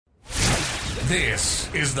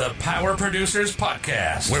This is the Power Producers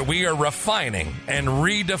Podcast, where we are refining and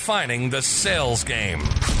redefining the sales game.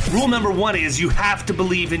 Rule number one is you have to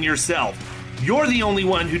believe in yourself. You're the only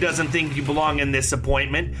one who doesn't think you belong in this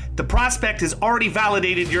appointment. The prospect has already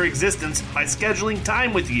validated your existence by scheduling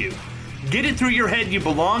time with you. Get it through your head you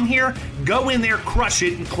belong here, go in there, crush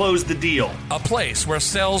it, and close the deal. A place where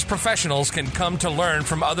sales professionals can come to learn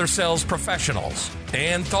from other sales professionals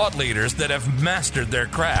and thought leaders that have mastered their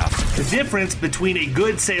craft. The difference between a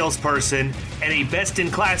good salesperson and a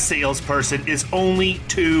best-in-class salesperson is only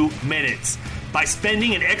 2 minutes. By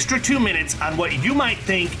spending an extra 2 minutes on what you might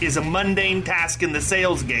think is a mundane task in the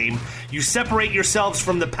sales game, you separate yourselves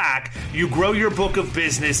from the pack, you grow your book of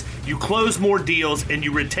business, you close more deals, and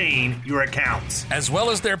you retain your accounts. As well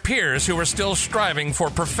as their peers who are still striving for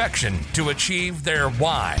perfection to achieve their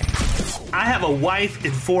why. I have a wife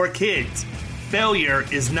and 4 kids. Failure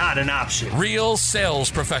is not an option. Real sales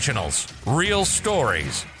professionals, real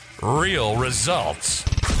stories, real results.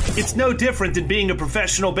 It's no different than being a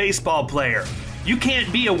professional baseball player. You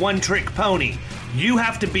can't be a one-trick pony. You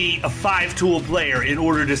have to be a 5-tool player in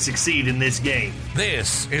order to succeed in this game.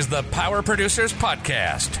 This is the Power Producers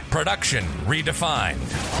Podcast, production redefined.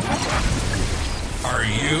 Are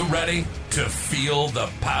you ready to feel the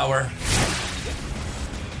power?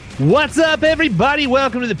 What's up, everybody?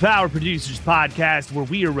 Welcome to the Power Producers Podcast, where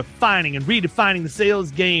we are refining and redefining the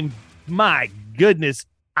sales game. My goodness,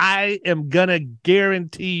 I am going to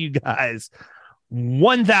guarantee you guys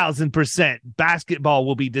 1,000% basketball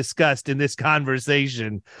will be discussed in this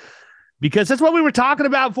conversation, because that's what we were talking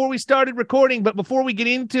about before we started recording. But before we get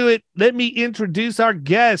into it, let me introduce our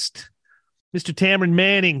guest, Mr. Tamron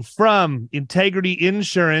Manning from Integrity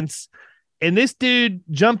Insurance. And this dude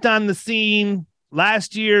jumped on the scene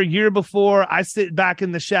last year before. I sit back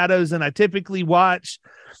in the shadows and I typically watch.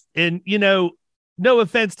 And, you know, no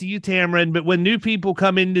offense to you, Tamron, but when new people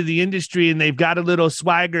come into the industry and they've got a little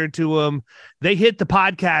swagger to them, they hit the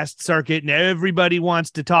podcast circuit and everybody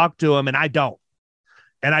wants to talk to them. And I don't.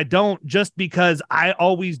 And I don't just because I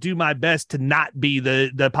always do my best to not be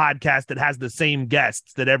the podcast that has the same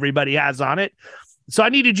guests that everybody has on it. So I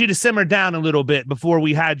needed you to simmer down a little bit before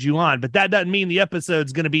we had you on, but that doesn't mean the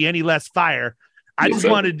episode's going to be any less fire. I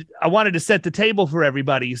wanted to set the table for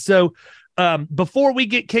everybody. So before we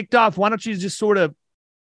get kicked off, why don't you just sort of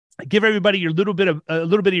give everybody a little bit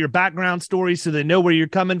of your background story so they know where you're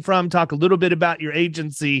coming from, talk a little bit about your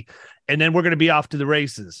agency, and then we're going to be off to the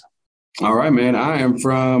races. All right, man. I am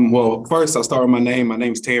from, well, first I'll start with my name. My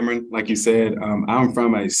name's Tamron. Like you said, I'm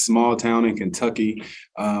from a small town in Kentucky,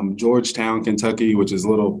 Georgetown, Kentucky, which is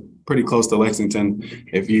pretty close to Lexington.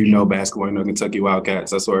 If you know basketball, you know Kentucky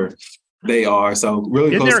Wildcats. That's where they are. So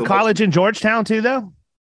really, isn't there a college in Georgetown too, though?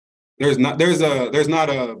 There's not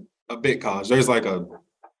a big college. There's like a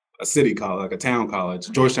city college, like a town college,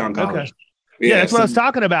 Georgetown College. Okay. Yeah, that's what I was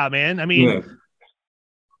talking about, man. I mean, yeah.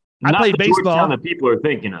 I played baseball. Georgetown that people are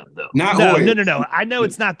thinking of, though. No. I know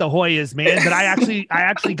it's not the Hoyas, man, but I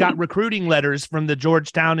actually got recruiting letters from the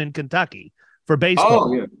Georgetown in Kentucky for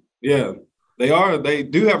baseball. Oh, yeah. They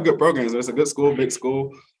do have good programs. It's a good school, big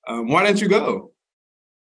school. Why didn't you go?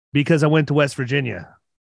 Because I went to West Virginia.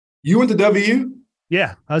 You went to WU?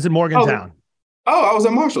 Yeah, I was in Morgantown. Oh, I was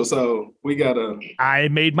at Marshall, so I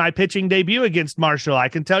made my pitching debut against Marshall. I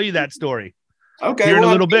can tell you that story. Okay. Here in a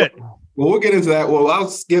little bit. Well, we'll get into that. Well, I'll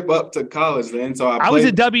skip up to college then. So I was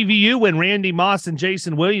at WVU when Randy Moss and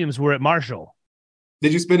Jason Williams were at Marshall.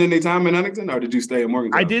 Did you spend any time in Huntington or did you stay in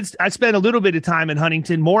Morgantown? I did. I spent a little bit of time in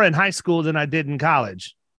Huntington, more in high school than I did in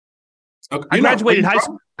college. Okay.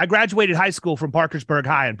 I graduated high school from Parkersburg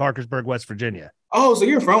High in Parkersburg, West Virginia. Oh, so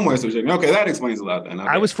you're from West Virginia. Okay, that explains a lot then. Okay.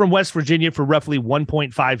 I was from West Virginia for roughly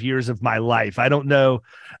 1.5 years of my life. I don't know.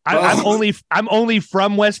 I'm only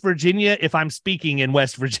from West Virginia if I'm speaking in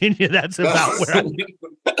West Virginia. That's about where I'm.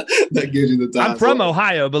 That gives you the time. I'm from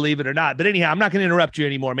Ohio, believe it or not. But anyhow, I'm not going to interrupt you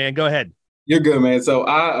anymore, man. Go ahead. You're good, man. So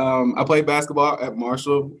I played basketball at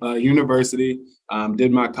Marshall University.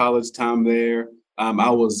 Did my college time there. I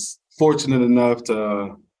was fortunate enough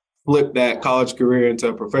to flip that college career into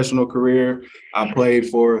a professional career. I played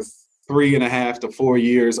for 3.5 to 4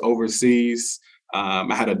 years overseas.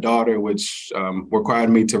 I had a daughter, which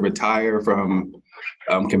required me to retire from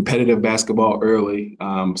competitive basketball early.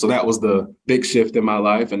 So that was the big shift in my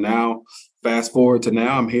life. And now, fast forward to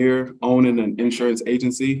now, I'm here owning an insurance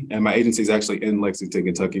agency, and my agency is actually in Lexington,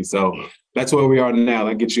 Kentucky. So that's where we are now.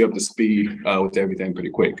 That gets you up to speed with everything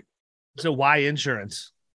pretty quick. So why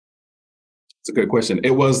insurance? It's a good question.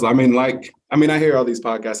 It was, I hear all these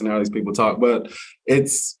podcasts and all these people talk, but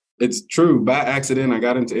it's true. By accident, I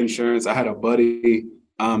got into insurance. I had a buddy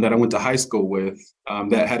that I went to high school with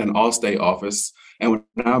that had an All-State office. And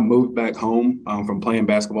when I moved back home from playing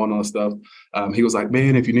basketball and all that stuff, he was like,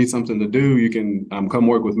 man, if you need something to do, you can come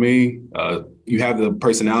work with me. You have the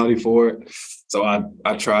personality for it. So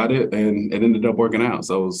I tried it, and it ended up working out.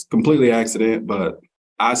 So it was completely accident, but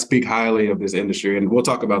I speak highly of this industry. And we'll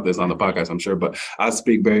talk about this on the podcast, I'm sure, but I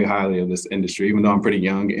speak very highly of this industry, even though I'm pretty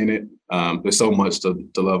young in it. There's so much to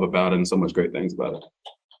love about it and so much great things about it.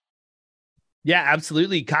 Yeah,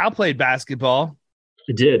 absolutely. Kyle played basketball.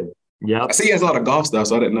 He did. Yeah. I see he has a lot of golf stuff,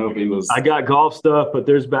 so I didn't know if he was. I got golf stuff, but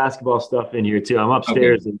there's basketball stuff in here too. I'm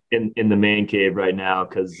upstairs in the man cave right now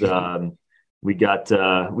because we got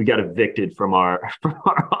evicted from our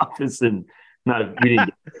office, and we didn't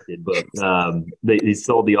get evicted, but they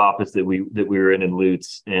sold the office that we were in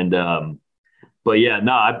Lutz, and but yeah,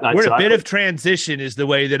 no, we're a bit of transition is the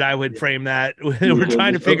way that I would frame that. We're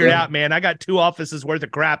trying to figure it out, man. I got 2 offices worth of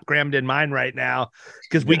crap crammed in mine right now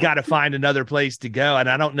because we got to find another place to go. And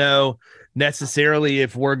I don't know necessarily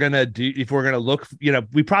if we're going to look,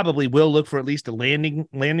 we probably will look for at least a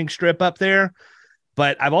landing strip up there.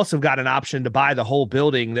 But I've also got an option to buy the whole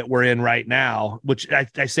building that we're in right now, which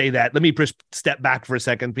I say that. Let me just step back for a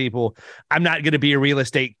second, people. I'm not going to be a real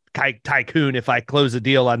estate tycoon if I close a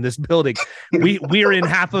deal on this building. We're in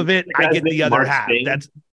half of it. I get the other Mark half. Spain?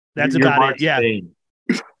 That's You're about Mark it. Yeah. Spain.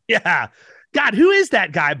 Yeah. God, who is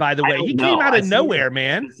that guy, by the way? He came out of nowhere,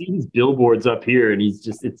 man. I see his billboards up here, and it's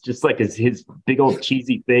just like his big old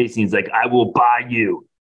cheesy face. And he's like, I will buy you.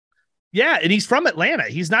 Yeah. And he's from Atlanta.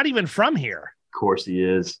 He's not even from here. Of course he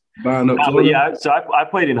is. But yeah, so I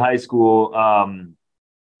played in high school.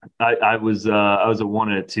 I was a 1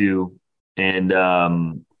 and a 2,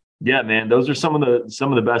 and yeah, man, those are some of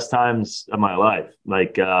the best times of my life.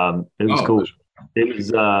 Like it was cool. It was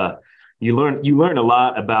you learn a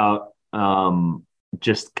lot about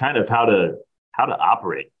just kind of how to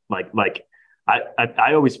operate. Like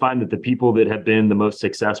I always find that the people that have been the most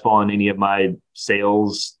successful on any of my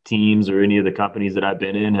sales teams or any of the companies that I've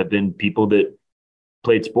been in have been people that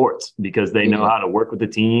played sports because they know how to work with the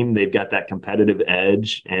team. They've got that competitive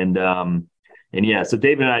edge. And yeah, so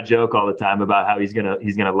David and I joke all the time about how he's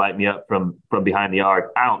gonna light me up from behind the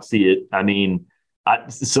arc. I don't see it. I mean,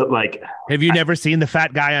 have you never seen the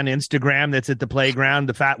fat guy on Instagram that's at the playground,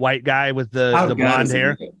 the fat white guy with the blonde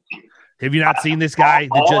hair? Have you not seen this guy?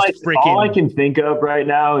 All I can think of right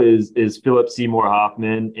now is Philip Seymour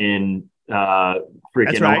Hoffman in freaking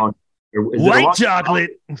That's right. White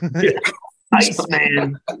chocolate.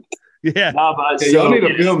 Iceman. Yeah. No, but y'all need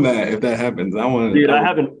to film that if that happens.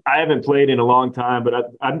 I haven't played in a long time, but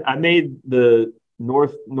I made the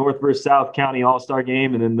North versus South County All-Star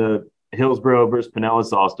game and then the Hillsborough versus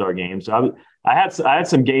Pinellas All-Star game. So I had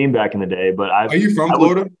some game back in the day, but are you from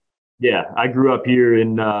Florida? Yeah, I grew up here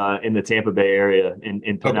in the Tampa Bay area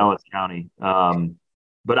in Pinellas County.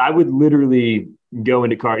 But I would literally go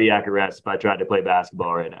into cardiac arrest if I tried to play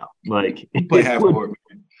basketball right now. Like play half court.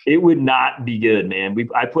 It would not be good, man.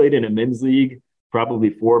 I played in a men's league probably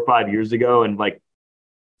 4 or 5 years ago, and like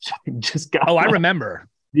just got. Oh, I remember.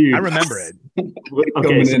 Dude. I remember it.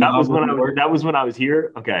 Okay, so that was when I was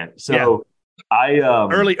here. Okay, so yeah.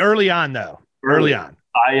 early on though. Early on.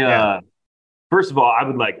 First of all,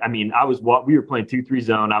 we were playing 2-3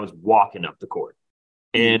 zone. I was walking up the court,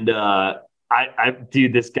 and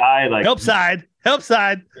dude, this guy like help side.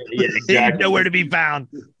 Yeah, exactly. Nowhere to be found.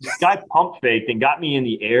 This guy pump faked and got me in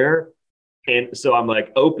the air, and so I'm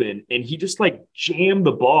like open, and he just like jammed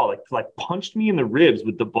the ball, like punched me in the ribs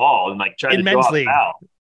with the ball, and like tried to draw a foul.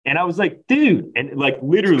 And I was like, dude, and like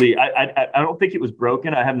literally, I don't think it was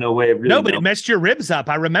broken. I have no way of really. No, but it messed your ribs up.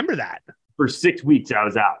 I remember that. For 6 weeks, I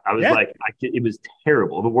was out. I was it was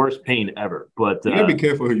terrible, the worst pain ever. But you gotta be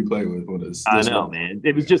careful who you play with for this. I know, man.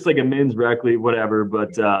 It was just like a men's rec league, whatever.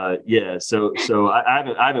 But yeah, so I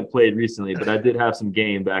haven't played recently, but I did have some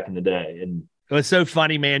game back in the day. And it was so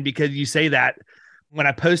funny, man, because you say that when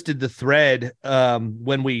I posted the thread,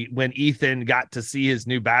 when Ethan got to see his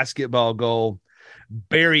new basketball goal.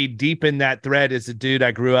 Buried deep in that thread is a dude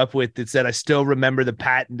I grew up with that said, I still remember the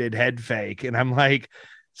patented head fake. And I'm like,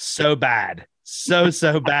 so bad, so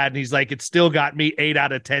bad. And he's like, it still got me 8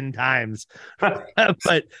 out of 10 times.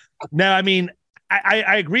 But no, I mean,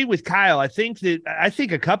 I agree with Kyle. I think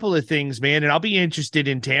a couple of things, man, and I'll be interested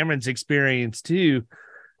in Tamron's experience too.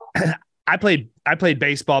 I played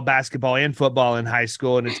baseball, basketball, and football in high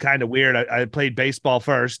school, and it's kind of weird. I played baseball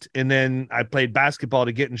first, and then I played basketball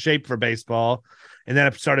to get in shape for baseball. And then I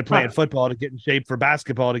started playing football to get in shape for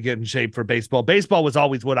basketball, to get in shape for baseball. Baseball was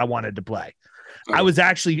always what I wanted to play. I was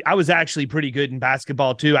actually pretty good in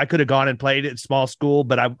basketball too. I could have gone and played at small school,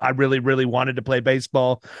 but I really, really wanted to play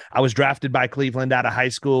baseball. I was drafted by Cleveland out of high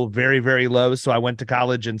school, very, very low. So I went to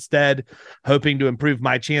college instead, hoping to improve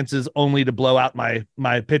my chances, only to blow out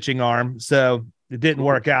my pitching arm. So it didn't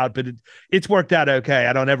work out, but it's worked out okay.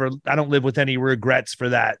 I don't live with any regrets for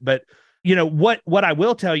that. But what I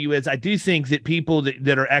will tell you is I do think that people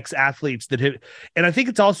that are ex-athletes and I think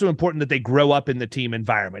it's also important that they grow up in the team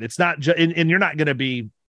environment. It's not just, and you're not going to be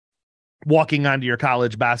walking onto your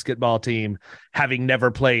college basketball team having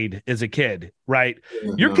never played as a kid, right?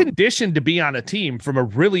 Mm-hmm. You're conditioned to be on a team from a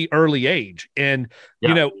really early age. And,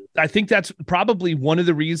 I think that's probably one of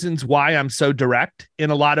the reasons why I'm so direct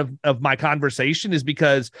in a lot of my conversation, is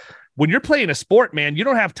because when you're playing a sport, man, you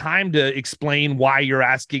don't have time to explain why you're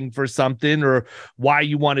asking for something or why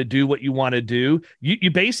you want to do what you want to do.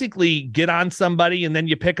 You basically get on somebody and then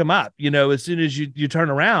you pick them up, as soon as you turn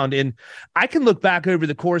around. And I can look back over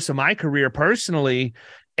the course of my career personally,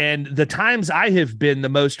 and the times I have been the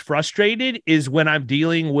most frustrated is when I'm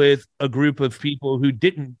dealing with a group of people who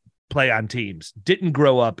didn't play on teams, didn't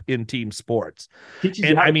grow up in team sports.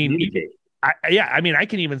 And I mean, I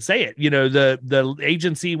can even say it, the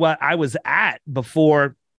agency what I was at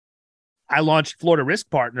before I launched Florida Risk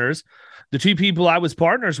Partners, the two people I was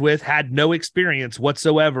partners with had no experience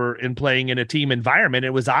whatsoever in playing in a team environment.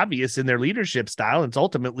 It was obvious in their leadership style. It's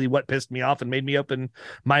ultimately what pissed me off and made me open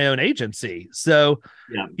my own agency. So,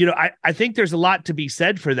 I think there's a lot to be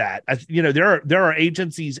said for that. There are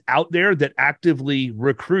agencies out there that actively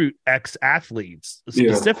recruit ex-athletes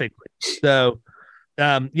specifically. Yeah. So,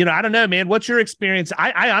 I don't know, man. What's your experience?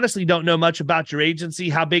 I honestly don't know much about your agency,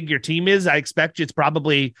 how big your team is. I expect it's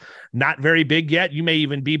probably not very big yet. You may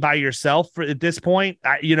even be by yourself at this point.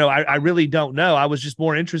 I really don't know. I was just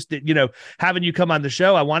more interested, having you come on the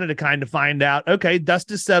show. I wanted to kind of find out, okay, dust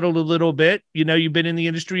has settled a little bit. You've been in the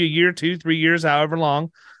industry a year, 2, 3 years, however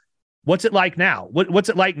long. What's it like now? What's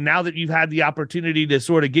it like now that you've had the opportunity to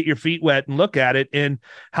sort of get your feet wet and look at it? And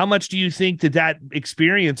how much do you think that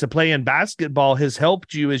experience of playing basketball has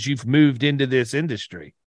helped you as you've moved into this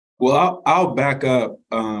industry? Well, I'll back up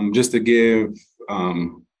just to give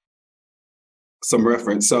some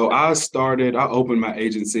reference. So I opened my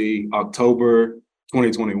agency October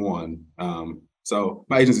 2021. So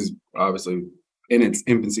my agency is obviously in its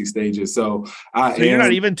infancy stages. So you're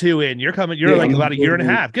not even 2 in. You're like about a year and a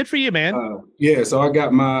half. Good for you, man. So I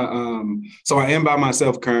got my so I am by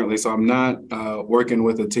myself currently. So I'm not working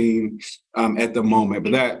with a team at the moment,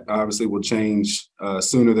 but that obviously will change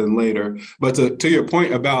sooner than later. But to your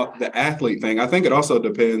point about the athlete thing, I think it also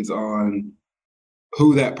depends on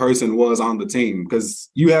who that person was on the team, because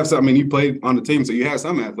you played on the team, so you have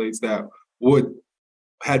some athletes that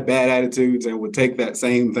had bad attitudes and would take that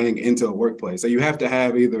same thing into a workplace. So you have to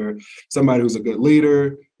have either somebody who's a good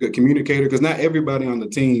leader, good communicator, because not everybody on the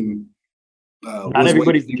team. Not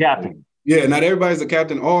everybody's the captain. Yeah, not everybody's the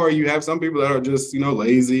captain. Or you have some people that are just,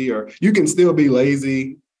 lazy, or you can still be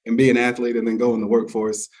lazy and be an athlete and then go in the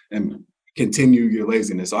workforce and continue your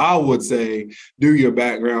laziness. So I would say do your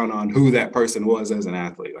background on who that person was as an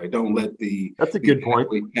athlete. Like, don't let that's a good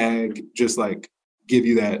point. Tag just like give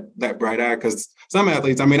you that bright eye, because some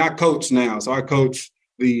athletes, I coach now, so I coach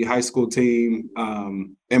the high school team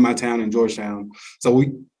in my town in Georgetown.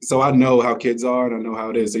 So I know how kids are and I know how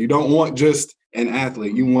it is. So you don't want just an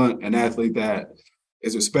athlete. You want an athlete that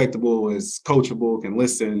is respectable, is coachable, can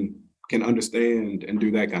listen, can understand, and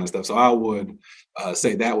do that kind of stuff. So I would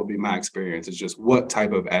say that would be my experience. It's just what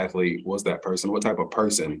type of athlete was that person? What type of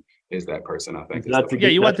person is that person? I think.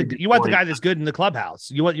 You want the guy that's good in the clubhouse.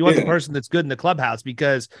 You want the person that's good in the clubhouse,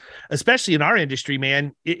 because especially in our industry,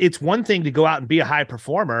 man, it's one thing to go out and be a high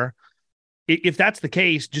performer. If that's the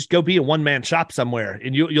case, just go be a one-man shop somewhere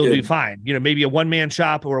and you'll do fine. Maybe a one-man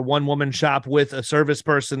shop or a one-woman shop with a service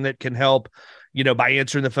person that can help, by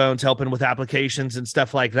answering the phones, helping with applications and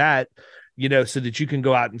stuff like that, so that you can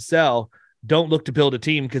go out and sell. Don't look to build a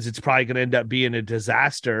team, because it's probably going to end up being a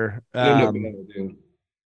disaster. Well,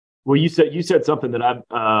 you said something that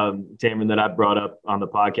Tamron, that I brought up on the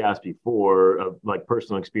podcast before, of like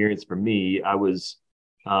personal experience for me. I was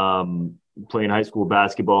playing high school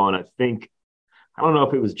basketball, and I don't know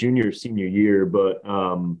if it was junior or senior year, but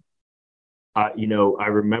I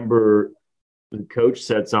remember the coach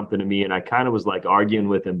said something to me, and I kind of was like arguing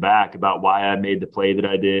with him back about why I made the play that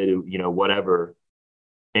I did, whatever.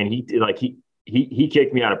 And he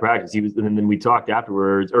kicked me out of practice. And then we talked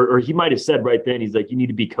afterwards, or he might've said right then, he's like, you need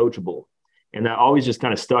to be coachable. And that always just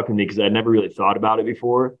kind of stuck with me, because I never really thought about it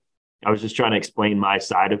before. I was just trying to explain my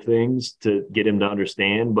side of things to get him to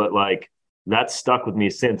understand. But like, that's stuck with me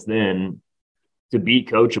since then, to be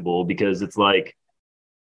coachable, because it's like,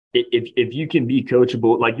 if you can be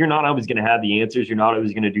coachable, like, you're not always going to have the answers. You're not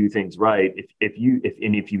always going to do things right. If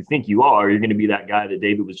you think you are, you're going to be that guy that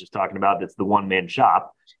David was just talking about. That's the one man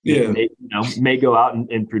shop. Yeah. May go out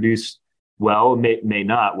and produce well, may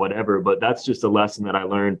not, whatever. But that's just a lesson that I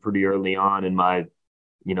learned pretty early on in my,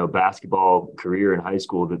 basketball career in high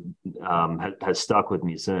school that has stuck with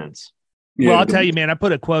me since. Well, Yeah. I'll tell you, man, I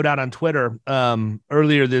put a quote out on Twitter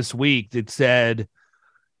earlier this week that said,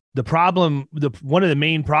 one of the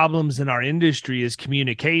main problems in our industry is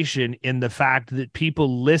communication, in the fact that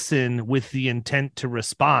people listen with the intent to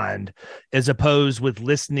respond, as opposed with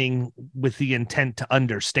listening with the intent to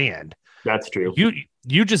understand. That's true.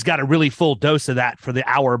 You just got a really full dose of that for the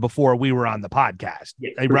hour before we were on the podcast,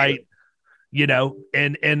 right? Sure.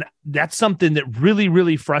 And that's something that really,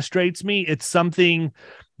 really frustrates me. It's something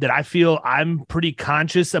that I feel I'm pretty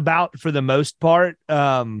conscious about for the most part.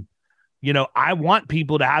 I want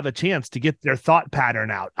people to have a chance to get their thought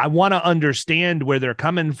pattern out. I want to understand where they're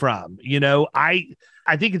coming from.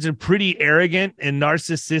 I think it's a pretty arrogant and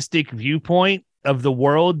narcissistic viewpoint of the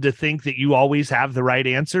world to think that you always have the right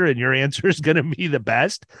answer and your answer is going to be the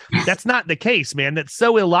best. That's not the case, man. That's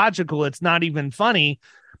so illogical. It's not even funny.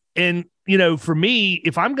 And, for me,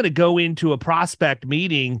 if I'm going to go into a prospect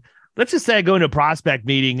meeting, let's just say I go into a prospect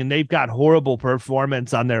meeting and they've got horrible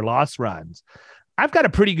performance on their loss runs. I've got a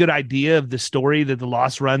pretty good idea of the story that the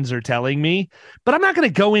loss runs are telling me, but I'm not going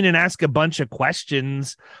to go in and ask a bunch of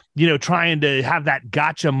questions, trying to have that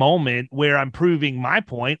gotcha moment where I'm proving my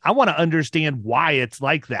point. I want to understand why it's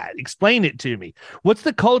like that. Explain it to me. What's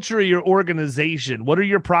the culture of your organization? What are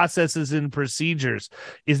your processes and procedures?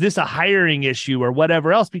 Is this a hiring issue or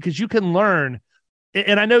whatever else? Because you can learn.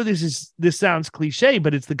 And I know this sounds cliche,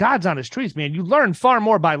 but it's the God's honest truth, man. You learn far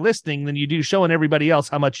more by listening than you do showing everybody else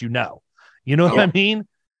how much you know. You know what I mean?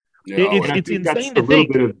 Yeah, It's insane to think. A little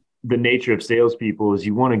bit of the nature of salespeople is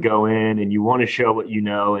you want to go in and you want to show what you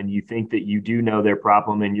know, and you think that you do know their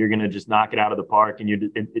problem and you're going to just knock it out of the park,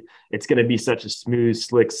 and it's going to be such a smooth,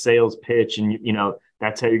 slick sales pitch, and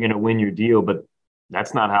that's how you're going to win your deal. But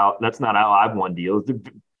that's not how I've won deals.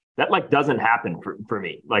 That doesn't happen for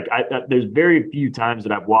me. There's very few times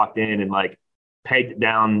that I've walked in and pegged it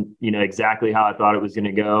down, exactly how I thought it was going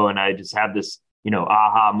to go, and I just have this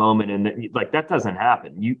aha moment, and that doesn't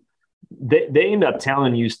happen. They end up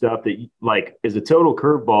telling you stuff that is a total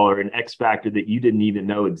curveball or an X factor that you didn't even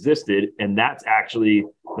know existed, and that's actually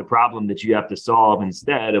the problem that you have to solve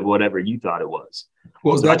instead of whatever you thought it was.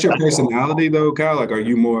 Well, is that your personality though, Kyle? Are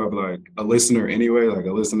you more of a listener anyway, a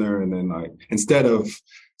listener, and then instead of,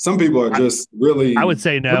 some people are just really, I would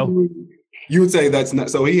say no. You would say that's not,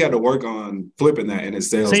 so he had to work on flipping that in his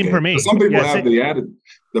sales Same game. for me. But some people have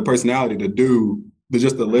the personality to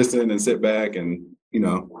just to listen and sit back and,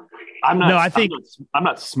 I'm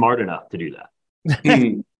not smart enough to do that.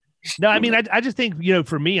 No, I mean, I just think,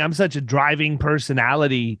 for me, I'm such a driving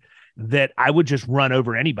personality that I would just run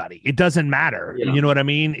over anybody. It doesn't matter. Yeah. You know what I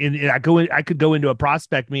mean? And I could go into a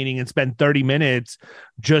prospect meeting and spend 30 minutes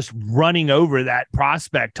just running over that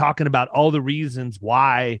prospect, talking about all the reasons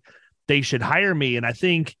why they should hire me. And I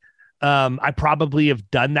think I probably have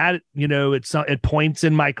done that, at points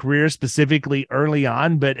in my career, specifically early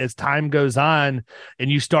on. But as time goes on and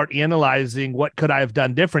you start analyzing what could I have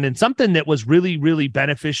done different, and something that was really, really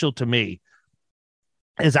beneficial to me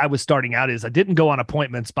as I was starting out is I didn't go on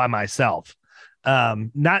appointments by myself.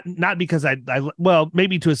 Not because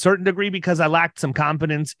maybe to a certain degree because I lacked some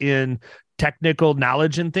competence in technical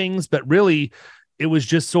knowledge and things, but really it was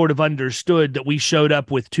just sort of understood that we showed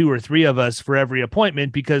up with 2 or 3 of us for every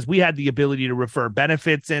appointment because we had the ability to refer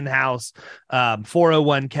benefits in-house,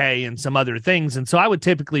 401k, and some other things. And so I would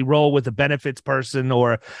typically roll with a benefits person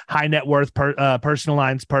or high net worth personal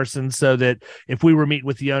lines person, so that if we were meeting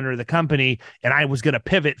with the owner of the company and I was going to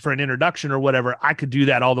pivot for an introduction or whatever, I could do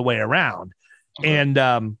that all the way around.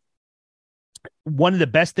 And one of the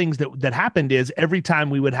best things that happened is every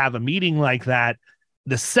time we would have a meeting like that,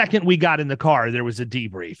 the second we got in the car, there was a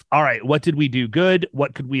debrief. All right, what did we do good?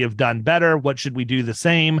 What could we have done better? What should we do the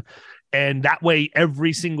same? And that way,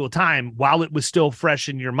 every single time, while it was still fresh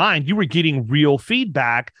in your mind, you were getting real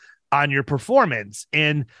feedback on your performance.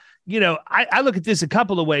 And, I look at this a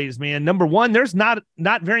couple of ways, man. Number one, there's not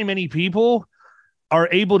very many people are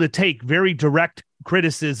able to take very direct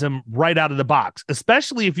criticism right out of the box,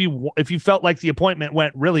 especially if you felt like the appointment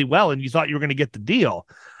went really well and you thought you were going to get the deal.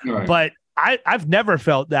 Right. But I've never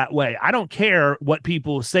felt that way. I don't care what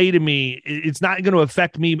people say to me. It's not going to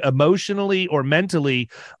affect me emotionally or mentally,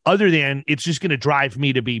 other than it's just going to drive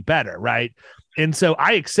me to be better, right? And so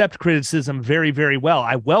I accept criticism very, very well.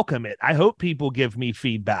 I welcome it. I hope people give me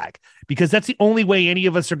feedback, because that's the only way any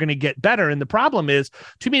of us are going to get better. And the problem is,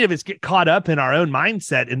 too many of us get caught up in our own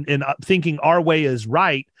mindset and thinking our way is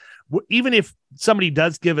right. Even if somebody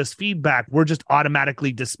does give us feedback, we're just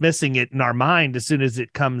automatically dismissing it in our mind as soon as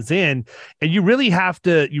it comes in. And you really have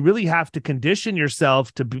to condition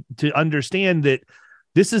yourself to understand that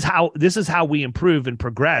this is how we improve and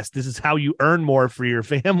progress. This is how you earn more for your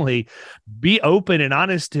family. Be open and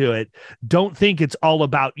honest to it. Don't think it's all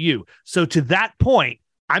about you. So to that point,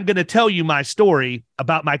 I'm going to tell you my story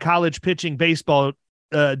about my college pitching baseball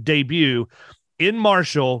debut in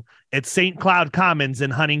Marshall at St. Cloud Commons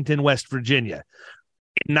in Huntington, West Virginia.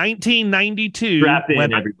 In 1992. Strap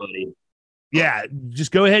in, everybody. Yeah,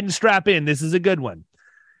 just go ahead and strap in. This is a good one.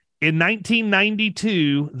 In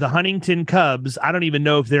 1992, the Huntington Cubs, I don't even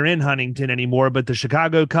know if they're in Huntington anymore, but the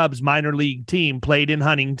Chicago Cubs minor league team played in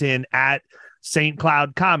Huntington at St.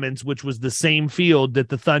 Cloud Commons, which was the same field that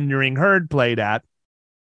the Thundering Herd played at.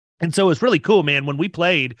 And so it's really cool, man. When we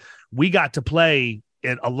played, we got to play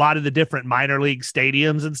in a lot of the different minor league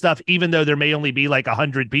stadiums and stuff. Even though there may only be like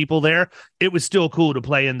 100 people there, it was still cool to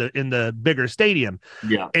play in the bigger stadium.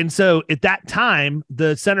 Yeah. And so at that time,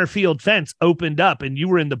 the center field fence opened up and you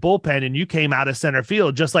were in the bullpen and you came out of center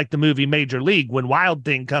field, just like the movie Major League. When Wild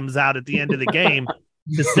Thing comes out at the end of the game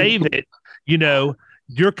to save it,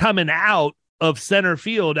 you're coming out of center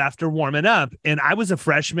field after warming up. And I was a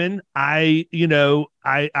freshman. I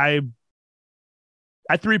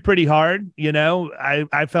threw pretty hard.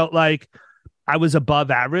 I felt like I was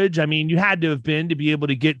above average. I mean, you had to have been to be able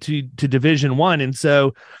to get to Division I. And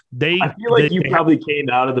so I feel like you probably came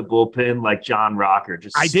out of the bullpen like John Rocker.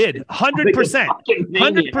 I did 100%,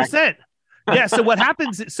 100%. Yeah. So what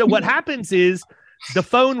happens is the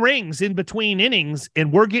phone rings in between innings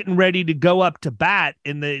and we're getting ready to go up to bat.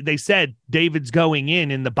 And they said David's going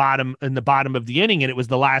in the bottom of the inning. And it was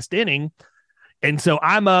the last inning. And so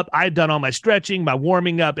I'm up, I'd done all my stretching, my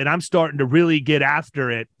warming up, and I'm starting to really get after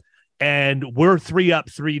it. And we're 3 up,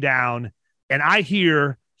 3 down. And I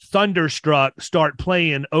hear Thunderstruck start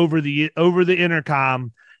playing over the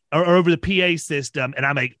intercom or over the PA system. And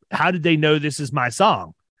I'm like, how did they know this is my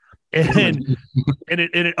song? And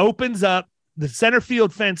it opens up. The center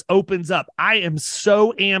field fence opens up. I am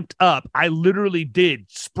so amped up. I literally did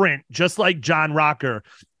sprint just like John Rocker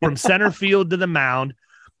from center field to the mound.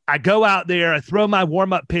 I go out there, I throw my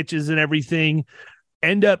warm-up pitches and everything,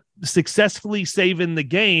 end up successfully saving the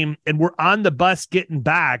game, and we're on the bus getting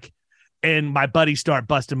back, and my buddies start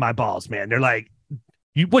busting my balls, man. They're like,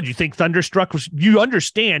 what do you think Thunderstruck was? You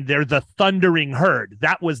understand, they're the Thundering Herd.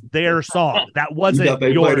 That was their song. That wasn't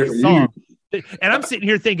your song. And I'm sitting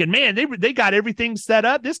here thinking, man, they got everything set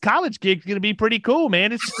up. This college gig's going to be pretty cool,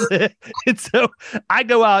 man. And so I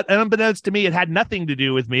go out, and unbeknownst to me, it had nothing to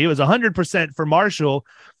do with me. It was 100% for Marshall.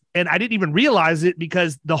 And I didn't even realize it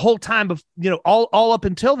because the whole time of, all up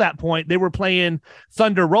until that point, they were playing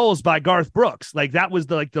Thunder Rolls by Garth Brooks. Like that was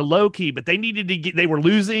the low key, but they were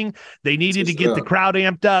losing. They needed to get the crowd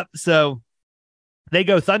amped up. So they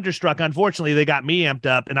go Thunderstruck. Unfortunately, they got me amped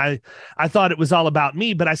up, and I thought it was all about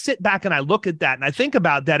me. But I sit back and I look at that, and I think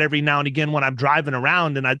about that every now and again when I'm driving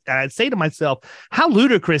around, and I say to myself, how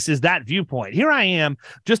ludicrous is that viewpoint? Here I am,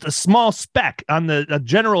 just a small speck on the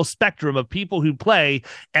general spectrum of people who play,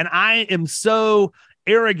 and I am so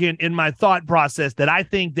arrogant in my thought process that I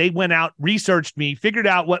think they went out, researched me, figured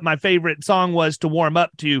out what my favorite song was to warm up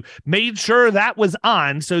to, made sure that was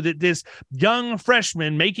on so that this young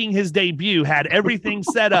freshman making his debut had everything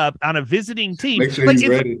set up on a visiting team. Make sure he's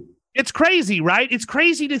ready. It's crazy, right? It's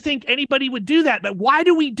crazy to think anybody would do that. But why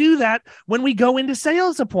do we do that when we go into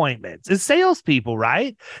sales appointments as salespeople,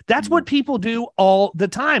 right? That's what people do all the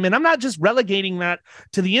time. And I'm not just relegating that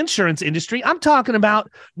to the insurance industry. I'm talking about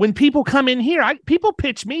when people come in here. People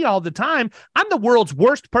pitch me all the time. I'm the world's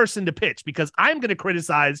worst person to pitch because I'm going to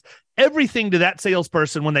criticize everything to that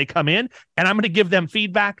salesperson when they come in, and I'm going to give them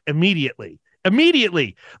feedback immediately.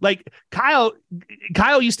 Like Kyle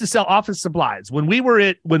used to sell office supplies when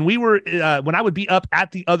I would be up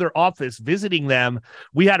at the other office visiting them.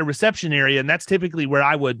 We had a reception area, and that's typically where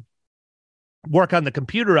I would work on the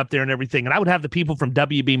computer up there and everything. And I would have the people from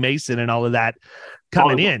WB Mason and all of that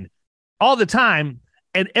coming in all the time.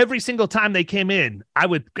 And every single time they came in, I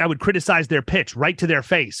would criticize their pitch right to their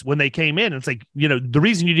face when they came in. It's like, the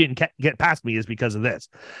reason you didn't get past me is because of this.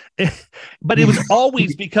 But it was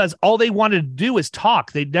always because all they wanted to do is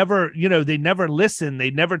talk. They never listen.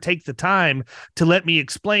 They never take the time to let me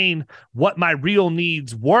explain what my real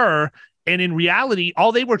needs were. And in reality,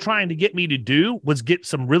 all they were trying to get me to do was get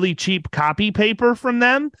some really cheap copy paper from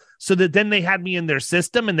them so that then they had me in their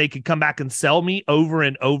system and they could come back and sell me over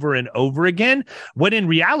and over and over again. When in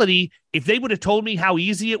reality, if they would have told me how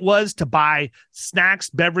easy it was to buy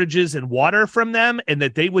snacks, beverages, and water from them, and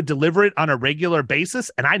that they would deliver it on a regular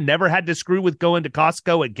basis, and I never had to screw with going to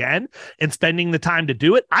Costco again and spending the time to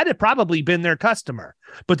do it, I'd have probably been their customer.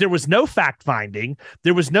 But there was no fact finding.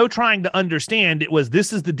 There was no trying to understand. It was,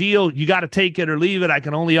 this is the deal. You got to take it or leave it. I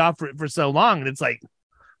can only offer it for so long. And it's like,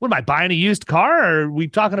 what am I buying, a used car, or are we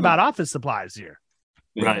talking about office supplies here?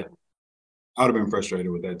 Yeah. Right. I would have been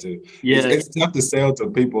frustrated with that too. Yeah. It's tough to sell to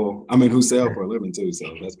people, who sell for a living too. So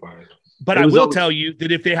that's part of it. But I will tell you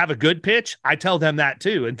that if they have a good pitch, I tell them that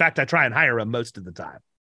too. In fact, I try and hire them most of the time.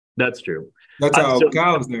 That's true. That's how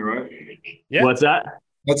Kyle's there, right? Yeah. What's that?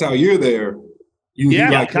 That's how you're there.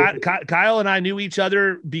 Kyle and I knew each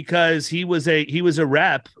other because he was a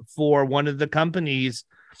rep for one of the companies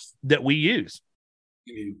that we use.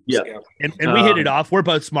 Yeah. And we hit it off. We're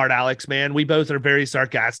both smart Alex, man. We both are very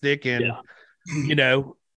sarcastic, and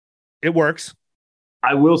it works.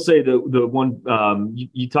 I will say the one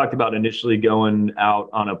you talked about initially going out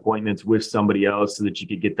on appointments with somebody else so that you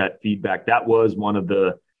could get that feedback. That was one of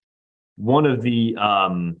the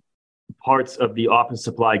parts of the office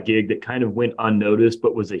supply gig that kind of went unnoticed,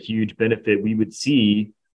 but was a huge benefit. We would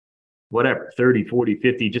see 30, 40,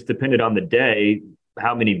 50, just depended on the day,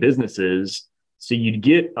 how many businesses. So you'd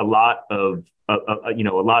get a lot of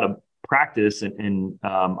practice and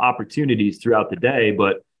opportunities throughout the day.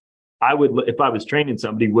 But I would, if I was training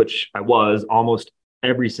somebody, which I was almost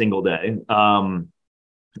every single day,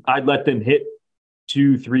 I'd let them hit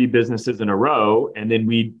 2-3 businesses in a row. And then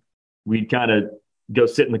we'd kind of go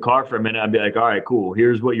sit in the car for a minute. I'd be like, all right, cool.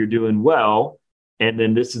 Here's what you're doing well. And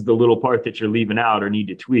then this is the little part that you're leaving out or need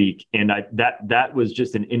to tweak. And that was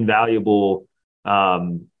just an invaluable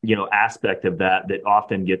aspect of that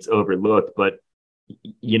often gets overlooked. But,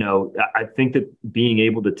 I think that being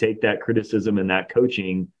able to take that criticism and that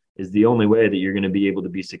coaching is the only way that you're going to be able to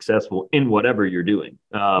be successful in whatever you're doing.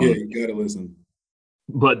 You got to listen.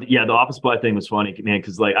 But yeah, the office supply thing was funny, man,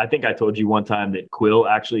 because I think I told you one time that Quill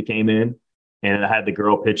actually came in and I had the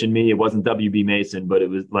girl pitching me. It wasn't WB Mason, but it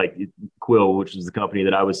was like Quill, which was the company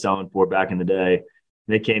that I was selling for back in the day.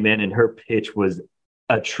 They came in and her pitch was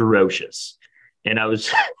atrocious. And I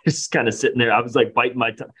was just kind of sitting there. I was like biting my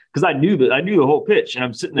tongue because I knew the whole pitch. And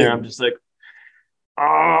I'm sitting there. I'm just like,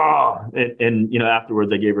 and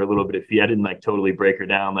afterwards I gave her a little bit of fee. I didn't totally break her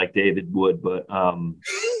down like David would, but I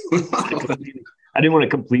didn't want to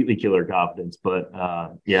completely kill her confidence. But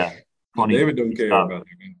funny. David don't care about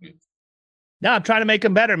that. No, I'm trying to make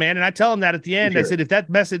them better, man. And I tell them that at the end. Sure. I said, if that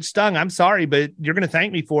message stung, I'm sorry, but you're going to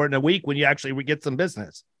thank me for it in a week when you actually get some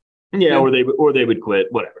business. Yeah, or they would quit,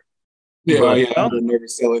 whatever. Yeah, I would never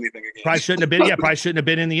sell anything again. Probably shouldn't have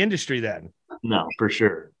been in the industry then. No, for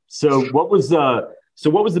sure. So what was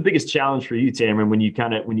the biggest challenge for you, Tamron, when you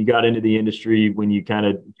got into the industry, when you kind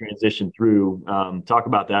of transitioned through? Talk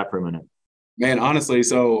about that for a minute. Man, honestly,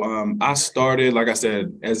 so I started, like I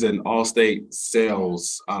said, as an all-state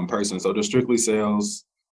sales person. So just strictly sales,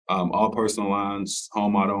 all personal lines,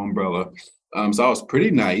 home, auto, umbrella. So I was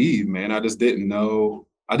pretty naive, man. I just didn't know.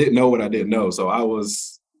 I didn't know what I didn't know. So I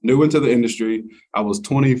was new into the industry. I was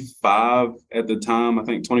 25 at the time, I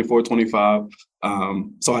think 24, 25.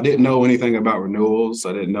 So I didn't know anything about renewals.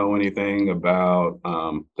 I didn't know anything about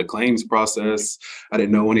the claims process. I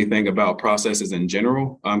didn't know anything about processes in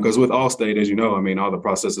general. Because with Allstate, as you know, all the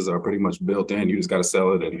processes are pretty much built in. You just got to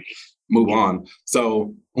sell it and move on.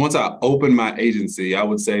 So once I opened my agency, I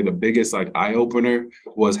would say the biggest eye opener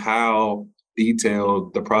was how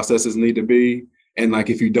detailed the processes need to be. And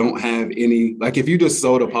if you don't have any, if you just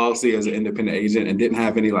sold a policy as an independent agent and didn't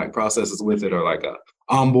have any processes with it or a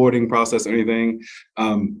onboarding process or anything,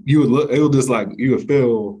 you would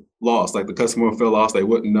feel lost. The customer would feel lost. They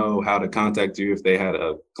wouldn't know how to contact you if they had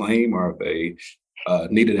a claim or if they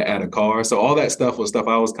needed to add a car. So all that stuff was stuff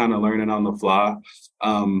I was kind of learning on the fly.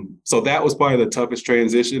 So that was probably the toughest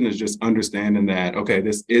transition, is just understanding that, okay,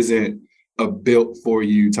 this isn't a built for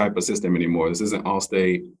you type of system anymore. This isn't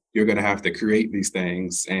Allstate. You're going to have to create these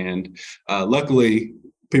things. And luckily,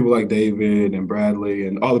 people like David and Bradley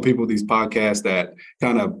and all the people with these podcasts that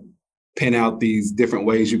kind of pin out these different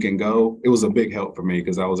ways you can go, it was a big help for me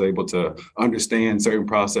because I was able to understand certain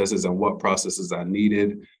processes and what processes I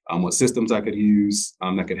needed, what systems I could use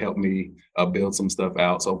that could help me build some stuff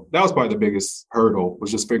out. So that was probably the biggest hurdle,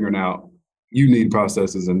 was just figuring out you need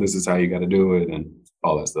processes and this is how you got to do it and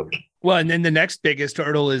all that stuff. Well, and then the next biggest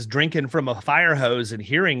hurdle is drinking from a fire hose and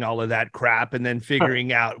hearing all of that crap and then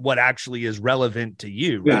figuring out what actually is relevant to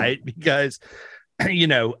you, right? Because,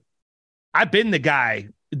 I've been the guy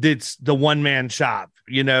that's the one-man shop.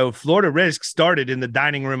 Florida Risk started in the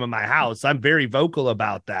dining room of my house. I'm very vocal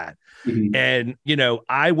about that. Mm-hmm. And,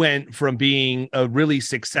 I went from being a really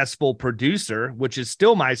successful producer, which is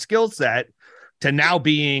still my skill set, to now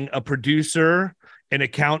being a producer, an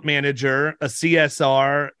account manager, a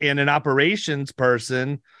CSR, and an operations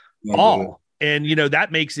person, all. And,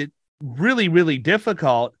 that makes it really, really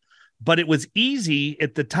difficult. But it was easy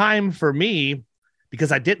at the time for me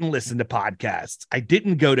because I didn't listen to podcasts. I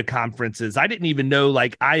didn't go to conferences. I didn't even know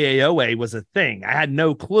like IAOA was a thing. I had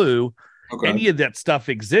no clue any of that stuff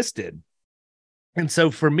existed. And so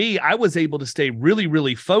for me, I was able to stay really,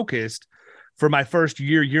 really focused for my first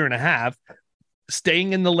year and a half,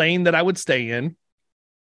 staying in the lane that I would stay in.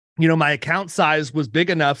 My account size was big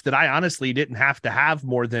enough that I honestly didn't have to have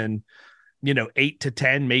more than, 8 to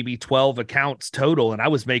 10, maybe 12 accounts total. And I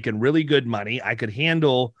was making really good money. I could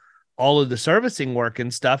handle all of the servicing work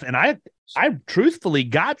and stuff. And I truthfully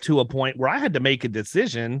got to a point where I had to make a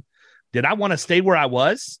decision. Did I want to stay where I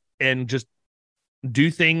was and just do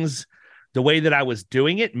things the way that I was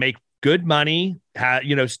doing it, make good money, have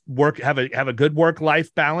a good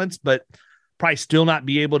work-life balance, but probably still not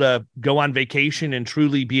be able to go on vacation and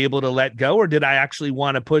truly be able to let go? Or did I actually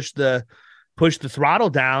want to push the throttle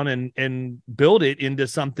down and build it into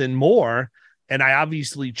something more? And I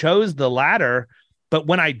obviously chose the latter. But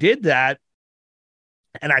when I did that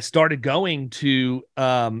and I started going to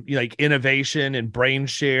like Innovation and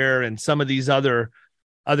BrainShare and some of these other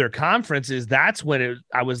conferences, that's when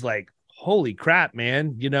I was like, holy crap,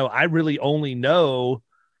 man, I really only know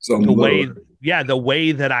the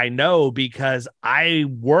way that I know because I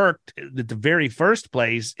worked at the very first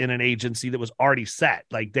place in an agency that was already set.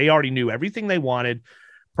 Like they already knew everything they wanted,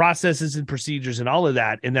 processes and procedures and all of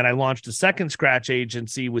that. And then I launched a second scratch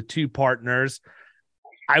agency with 2 partners.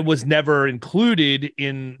 I was never included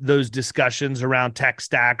in those discussions around tech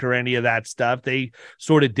stack or any of that stuff. They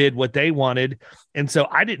sort of did what they wanted. And so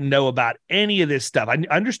I didn't know about any of this stuff. I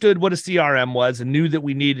understood what a CRM was and knew that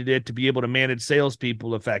we needed it to be able to manage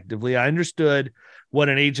salespeople effectively. I understood what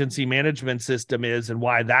an agency management system is and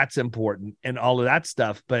why that's important and all of that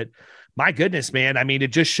stuff. But my goodness, man, I mean,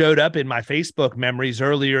 it just showed up in my Facebook memories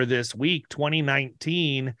earlier this week.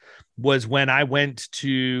 2019 was when I went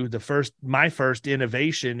to my first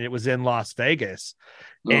Innovation. It was in Las Vegas.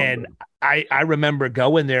 And I remember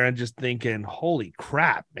going there and just thinking, holy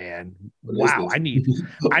crap, man. Wow. I need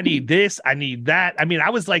this. I need that. I mean, I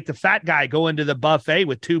was like the fat guy going to the buffet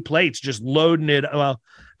with 2 plates, just loading it. Well,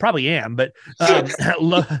 probably am, but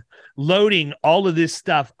loading all of this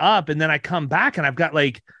stuff up. And then I come back and I've got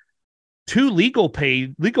like 2 legal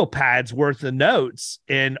pads worth of notes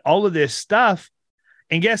and all of this stuff.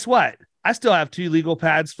 And guess what? I still have 2 legal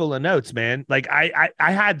pads full of notes, man. Like I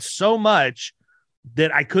had so much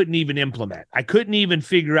that I couldn't even implement. I couldn't even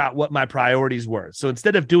figure out what my priorities were. So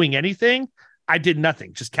instead of doing anything, I did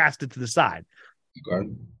nothing, just cast it to the side. Okay.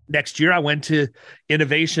 Next year, I went to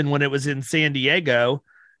Innovation when it was in San Diego,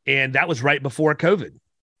 and that was right before COVID.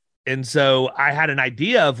 And so I had an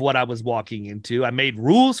idea of what I was walking into. I made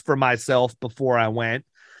rules for myself before I went.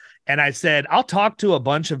 And I said, I'll talk to a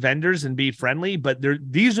bunch of vendors and be friendly, but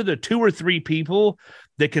these are the 2 or 3 people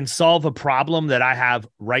that can solve a problem that I have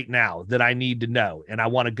right now that I need to know. And I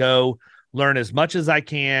want to go learn as much as I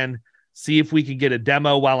can, see if we can get a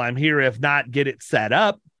demo while I'm here. If not, get it set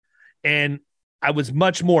up. And I was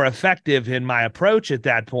much more effective in my approach at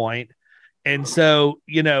that point. And so,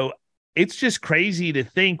 it's just crazy to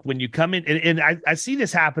think when you come in, and I see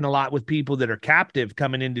this happen a lot with people that are captive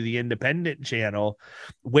coming into the independent channel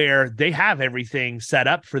where they have everything set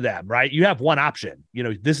up for them, right? You have one option,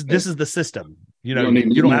 this is the system, you don't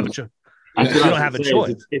have a choice. You don't have a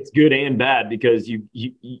choice. It's good and bad because you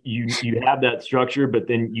have that structure, but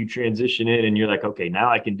then you transition in and you're like, okay, now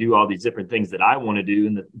I can do all these different things that I want to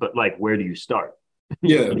do. But like, where do you start?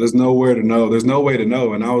 Yeah, there's nowhere to know. There's no way to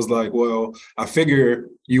know. And I was like, well, I figure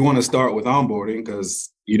you want to start with onboarding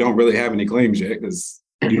because you don't really have any claims yet because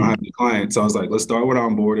you don't have any clients. So I was like, let's start with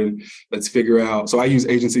onboarding. Let's figure out. So I use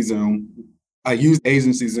Agency Zoom. I used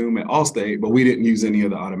Agency Zoom at Allstate, but we didn't use any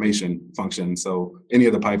of the automation function. So any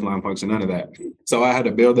of the pipeline function, none of that. So I had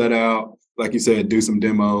to build that out. like you said, do some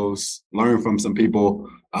demos, learn from some people,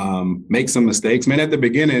 make some mistakes. Man, at the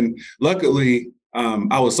beginning, luckily,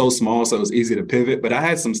 I was so small, so it was easy to pivot, but I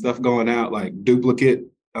had some stuff going out, like duplicate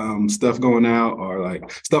stuff going out, or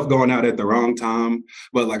like stuff going out at the wrong time.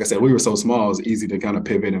 But like I said, we were so small, it was easy to kind of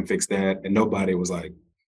pivot and fix that. And nobody was like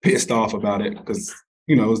pissed off about it because,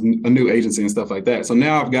 you know, it was a new agency and stuff like that. So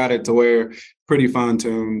now I've got it to where pretty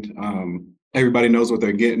fine-tuned. Everybody knows what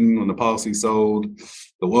they're getting when the policy sold,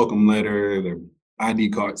 the welcome letter, their ID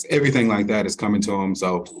cards, everything like that is coming to them.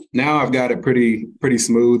 So now I've got it pretty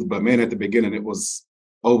smooth. But man, at the beginning, it was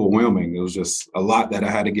overwhelming. It was just a lot that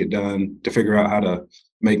I had to get done to figure out how to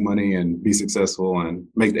make money and be successful and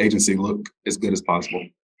make the agency look as good as possible.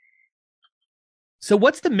 So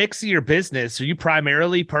what's the mix of your business? Are you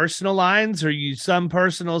primarily personal lines? Are you some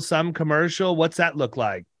personal, some commercial? What's that look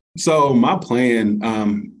like? So my plan,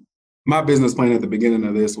 my business plan at the beginning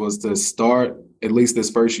of this was to start at least this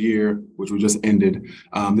first year, which we just ended,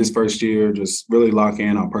 this first year, just really lock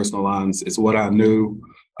in on personal lines. It's what I knew.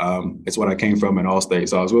 It's what I came from at Allstate.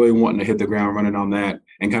 So I was really wanting to hit the ground running on that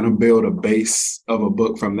and kind of build a base of a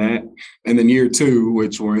book from that. And then year two,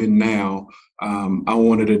 which we're in now, I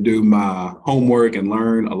wanted to do my homework and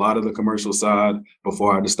learn a lot of the commercial side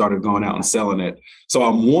before I just started going out and selling it. So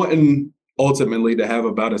I'm wanting ultimately to have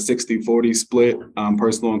about a 60-40 split,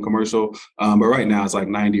 personal and commercial. But right now it's like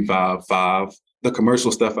 95-5. The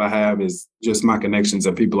commercial stuff I have is just my connections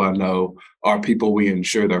and people I know are people we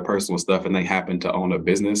insure their personal stuff and they happen to own a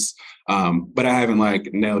business. But I haven't like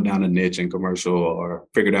nailed down a niche in commercial or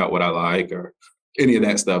figured out what I like or any of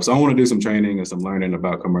that stuff. So I want to do some training and some learning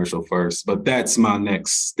about commercial first. But that's my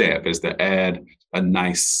next step, is to add a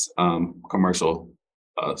nice commercial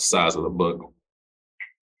size of the book.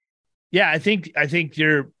 Yeah, I think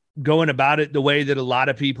you're going about it the way that a lot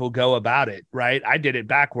of people go about it, right? I did it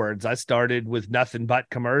backwards. I started with nothing but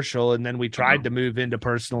commercial, and then we tried to move into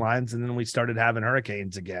personal lines, and then we started having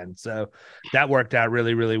hurricanes again. So that worked out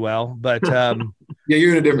really, really well. But yeah,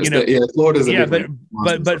 you're in a different state. Yeah, Florida's a different.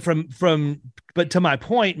 But to my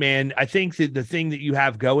point, man, I think that the thing that you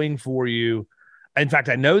have going for you, in fact,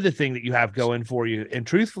 I know the thing that you have going for you, and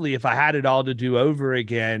truthfully, if I had it all to do over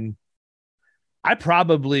again, I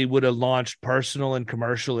probably would have launched personal and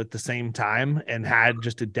commercial at the same time and had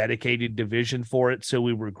just a dedicated division for it. So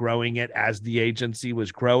we were growing it as the agency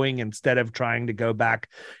was growing instead of trying to go back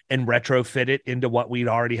and retrofit it into what we'd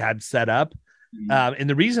already had set up. Mm-hmm. And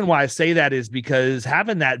the reason why I say that is because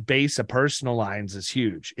having that base of personal lines is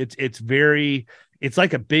huge. It's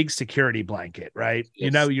like a big security blanket, right? Yes. You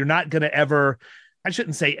know, you're not going to ever, I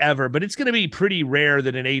shouldn't say ever, but it's going to be pretty rare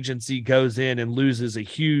that an agency goes in and loses a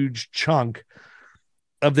huge chunk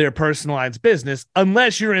of their personalized business,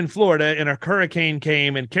 unless you're in Florida and a hurricane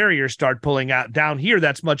came and carriers start pulling out. Down here,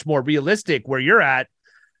 that's much more realistic. Where you're at,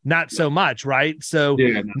 not so much, right? So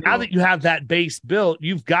now that you have that base built,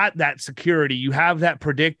 you've got that security, you have that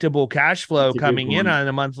predictable cash flow coming in on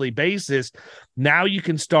a monthly basis. Now you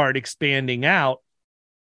can start expanding out,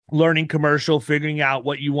 learning commercial, figuring out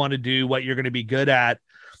what you want to do, what you're going to be good at,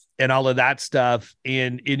 and all of that stuff.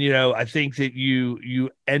 And you know, I think that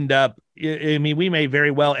you end up, I mean, we may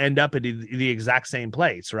very well end up at the exact same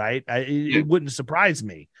place, right? It wouldn't surprise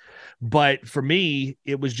me. But for me,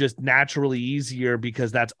 it was just naturally easier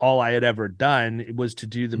because that's all I had ever done. It was to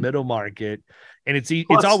do the middle market. And it's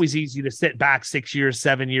always easy to sit back 6 years,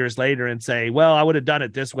 7 years later and say, well, I would have done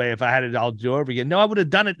it this way if I had it all do over again. No, I would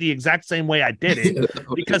have done it the exact same way I did it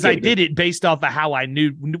because I did it based off of how I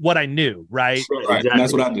knew what I knew, right? Right. Exactly. And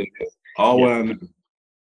that's what I did. What I knew.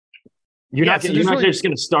 You're not just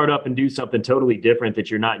going to start up and do something totally different that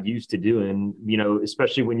you're not used to doing, you know,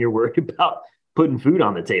 especially when you're worried about putting food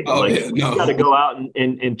on the table. You got to go out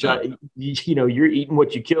and try, you know, you're eating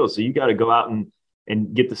what you kill. So you got to go out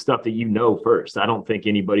and get the stuff that you know first. I don't think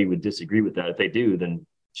anybody would disagree with that. If they do, then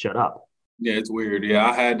shut up. Yeah, it's weird. Yeah,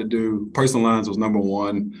 I had to do personal lines was number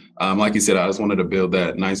one. Like you said, I just wanted to build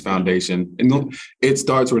that nice foundation. And it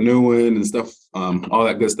starts renewing and stuff. All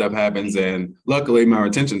that good stuff happens. And luckily, my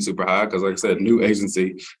retention's super high because, like I said, new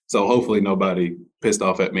agency. So hopefully nobody pissed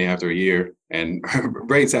off at me after a year. And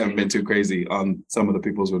rates haven't been too crazy on some of the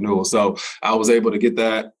people's renewals. So I was able to get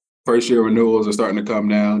that. First year renewals are starting to come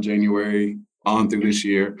down January on through this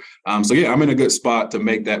year. So yeah, I'm in a good spot to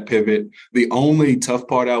make that pivot. The only tough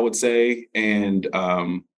part I would say, and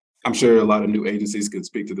I'm sure a lot of new agencies could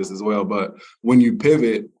speak to this as well, but when you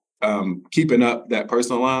pivot, keeping up that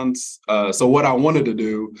personal lines. So what I wanted to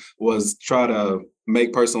do was try to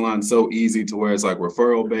make personal lines so easy to where it's like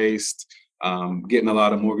referral based. getting a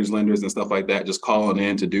lot of mortgage lenders and stuff like that, just calling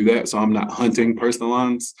in to do that. So I'm not hunting personal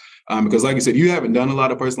lines because like you said, you haven't done a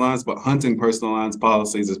lot of personal lines, but hunting personal lines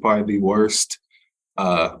policies is probably the worst.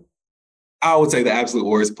 I would say the absolute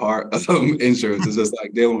worst part of insurance is just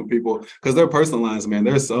like dealing with people because their personal lines, man,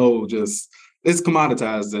 they're so just, it's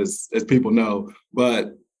commoditized as people know.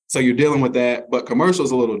 But so you're dealing with that, but commercial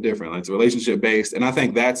is a little different. Like it's relationship based. And I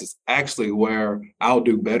think that's actually where I'll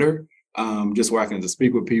do better. Just where I can just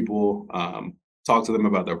speak with people, talk to them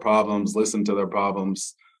about their problems, listen to their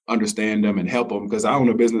problems, understand them and help them because I own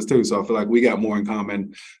a business too. So I feel like we got more in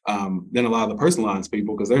common than a lot of the personal lines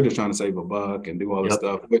people because they're just trying to save a buck and do all this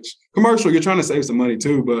stuff, which commercial, you're trying to save some money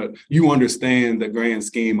too, but you understand the grand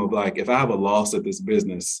scheme of like, if I have a loss at this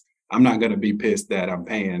business, I'm not going to be pissed that I'm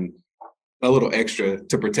paying a little extra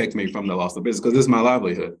to protect me from the loss of business because this is my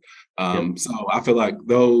livelihood. So I feel like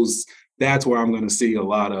that's where I'm going to see a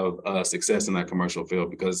lot of success in that commercial field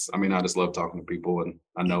because, I mean, I just love talking to people and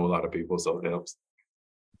I know a lot of people, so it helps.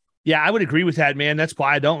 Yeah, I would agree with that, man. That's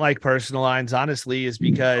why I don't like personal lines, honestly, is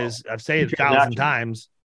because I've said it 1,000 times.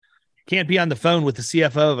 Can't be on the phone with the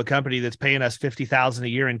CFO of a company that's paying us $50,000 a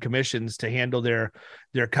year in commissions to handle their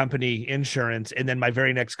company insurance. And then my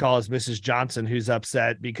very next call is Mrs. Johnson, who's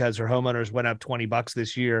upset because her homeowners went up $20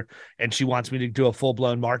 this year. And she wants me to do a full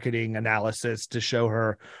blown marketing analysis to show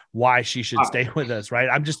her why she should stay with us. Right.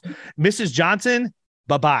 I'm just Mrs. Johnson.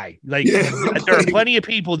 Bye-bye. Like there are plenty of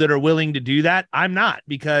people that are willing to do that. I'm not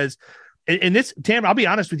because and this, Tam, I'll be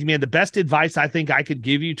honest with you, man, the best advice I think I could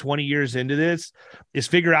give you 20 years into this is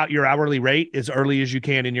figure out your hourly rate as early as you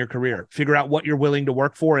can in your career. Figure out what you're willing to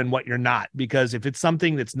work for and what you're not, because if it's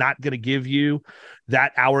something that's not going to give you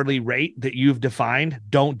that hourly rate that you've defined,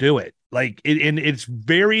 don't do it. Like and it's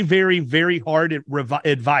very, very, very hard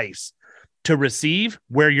advice to receive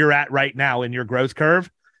where you're at right now in your growth curve.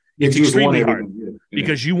 It's extremely hard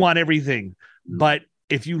because you want everything. But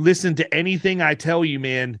if you listen to anything I tell you,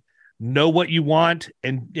 man, know what you want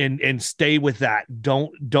and stay with that.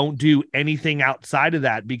 Don't do anything outside of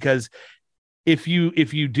that, because if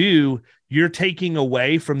you do, you're taking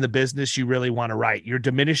away from the business you really want to write. You're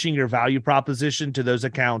diminishing your value proposition to those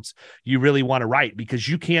accounts you really want to write, because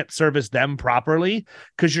you can't service them properly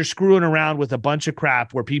because you're screwing around with a bunch of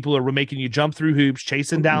crap where people are making you jump through hoops,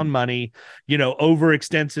 chasing down money, over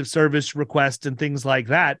extensive service requests and things like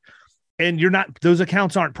that. And those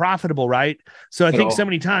accounts aren't profitable, right? So I think so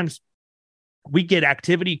many times we get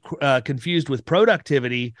activity confused with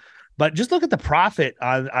productivity, but just look at the profit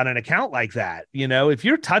on an account like that. If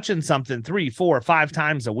you're touching something 3, 4, 5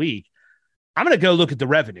 times a week, I'm going to go look at the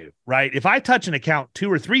revenue, right? If I touch an account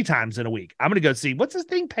 2 or 3 times in a week, I'm going to go see what's this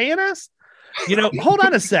thing paying us? Hold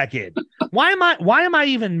on a second. Why am I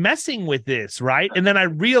even messing with this? Right. And then I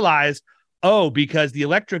realize, because the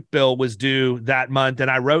electric bill was due that month. And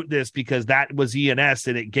I wrote this because that was E&S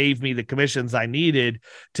and it gave me the commissions I needed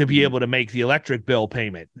to be able to make the electric bill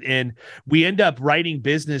payment. And we end up writing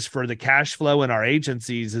business for the cash flow in our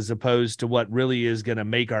agencies as opposed to what really is going to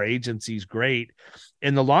make our agencies great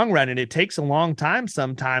in the long run. And it takes a long time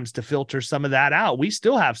sometimes to filter some of that out. We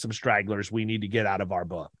still have some stragglers we need to get out of our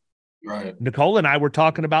book. Right. Nicole and I were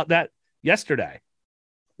talking about that yesterday.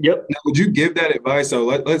 Yep. Now, would you give that advice? So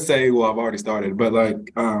let's say, I've already started, but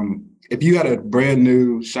if you had a brand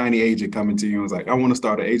new shiny agent coming to you and was like, I want to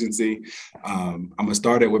start an agency, I'm going to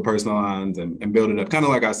start it with personal lines and build it up. Kind of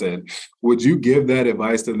like I said, would you give that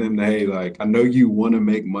advice to them that, hey, I know you want to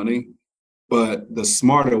make money, but the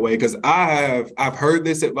smarter way, because I've heard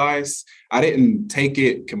this advice. I didn't take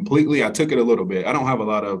it completely. I took it a little bit. I don't have a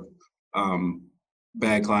lot of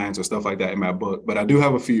bad clients or stuff like that in my book, but I do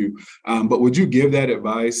have a few. But would you give that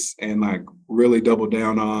advice and really double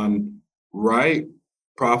down on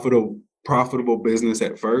profitable business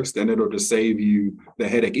at first, and it'll just save you the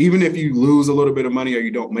headache? Even if you lose a little bit of money or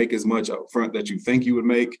you don't make as much up front that you think you would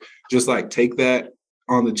make, just take that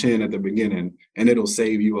on the chin at the beginning and it'll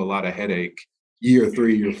save you a lot of headache year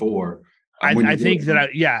 3, year 4. I think that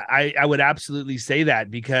I would absolutely say that,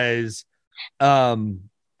 because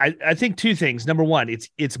I think 2 things. Number one,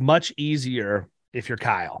 it's much easier if you're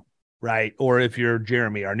Kyle, right? Or if you're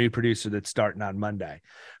Jeremy, our new producer that's starting on Monday,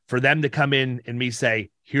 for them to come in and me say,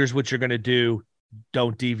 here's what you're going to do.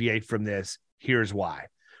 Don't deviate from this. Here's why,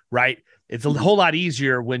 right? It's a whole lot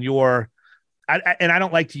easier when you're, and I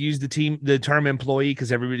don't like to use the term employee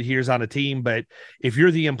because everybody here is on a team, but if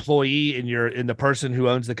you're the employee and the person who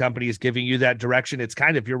owns the company is giving you that direction, it's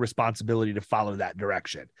kind of your responsibility to follow that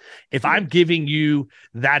direction. If I'm giving you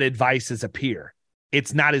that advice as a peer,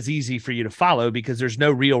 it's not as easy for you to follow because there's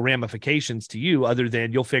no real ramifications to you other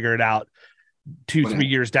than you'll figure it out 2-3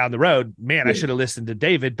 years down the road. Man, I should have listened to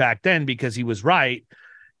David back then because he was right.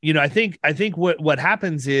 I think what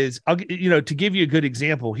happens is, to give you a good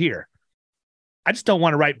example here, I just don't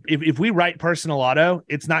want to write. If we write personal auto,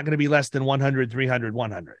 it's not going to be less than 100, 300,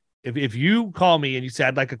 100. If you call me and you say,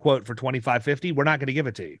 I'd like a quote for 2550, we're not going to give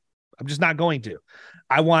it to you. I'm just not going to.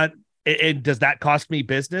 I want, and does that cost me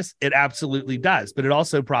business? It absolutely does. But it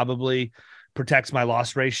also probably protects my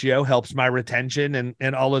loss ratio, helps my retention,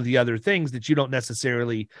 and all of the other things that you don't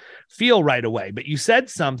necessarily feel right away. But you said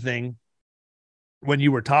something when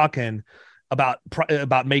you were talking about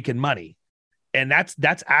making money. And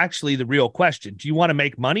that's actually the real question. Do you want to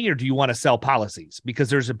make money or do you want to sell policies? Because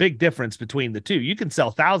there's a big difference between the two. You can sell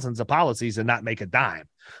thousands of policies and not make a dime.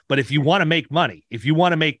 But if you want to make money, if you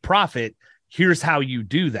want to make profit, here's how you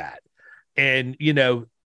do that. And,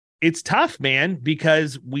 it's tough, man,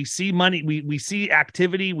 because we see money, we see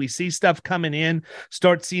activity, we see stuff coming in,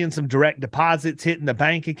 start seeing some direct deposits hitting the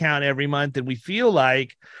bank account every month. And we feel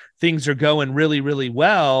like things are going really, really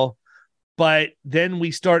well. But then we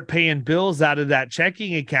start paying bills out of that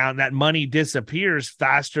checking account, and that money disappears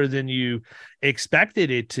faster than you expected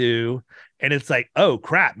it to. And it's like, oh,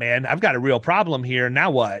 crap, man, I've got a real problem here. Now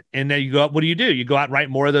what? And then you go up, what do? You go out and write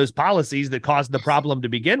more of those policies that caused the problem to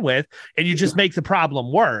begin with, and you just make the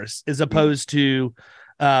problem worse, as opposed to,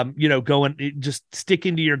 going, just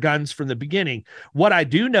sticking to your guns from the beginning. What I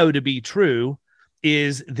do know to be true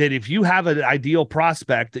is that if you have an ideal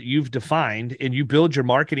prospect that you've defined and you build your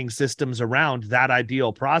marketing systems around that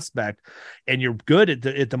ideal prospect and you're good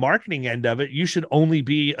at the marketing end of it, you should only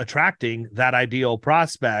be attracting that ideal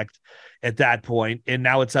prospect at that point. And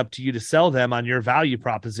now it's up to you to sell them on your value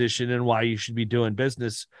proposition and why you should be doing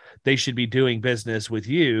business. They should be doing business with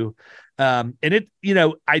you. And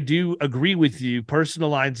I do agree with you. Personal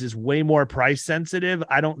lines is way more price sensitive.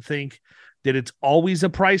 I don't think that it's always a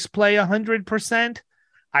price play 100%.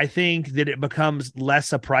 I think that it becomes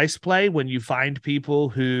less a price play when you find people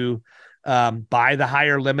who buy the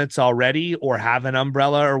higher limits already or have an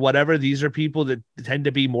umbrella or whatever. These are people that tend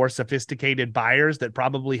to be more sophisticated buyers that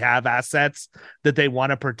probably have assets that they want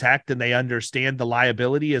to protect, and they understand the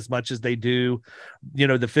liability as much as they do,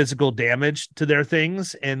 the physical damage to their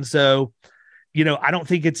things. And so, I don't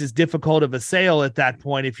think it's as difficult of a sale at that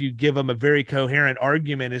point if you give them a very coherent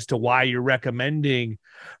argument as to why you're recommending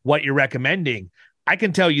what you're recommending. I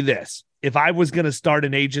can tell you this. If I was going to start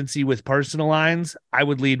an agency with personal lines, I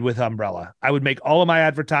would lead with umbrella. I would make all of my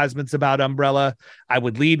advertisements about umbrella. I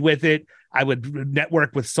would lead with it. I would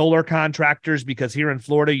network with solar contractors, because here in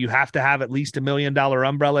Florida, you have to have at least $1 million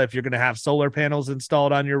umbrella if you're going to have solar panels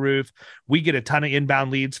installed on your roof. We get a ton of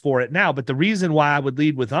inbound leads for it now. But the reason why I would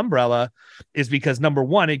lead with umbrella is because, number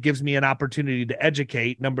one, it gives me an opportunity to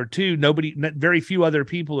educate. Number two, very few other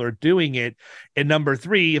people are doing it. And number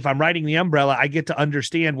three, if I'm writing the umbrella, I get to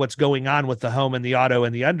understand what's going on with the home and the auto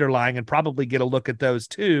and the underlying, and probably get a look at those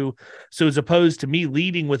too. So as opposed to me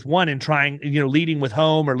leading with one and trying, leading with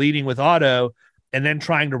home or leading with auto, and then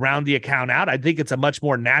trying to round the account out, I think it's a much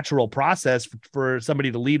more natural process for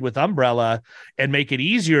somebody to lead with umbrella and make it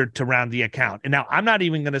easier to round the account. And now I'm not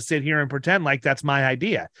even going to sit here and pretend like that's my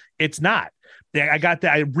idea. It's not.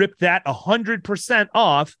 I ripped that 100%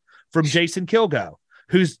 off from Jason Kilgo,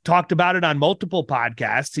 who's talked about it on multiple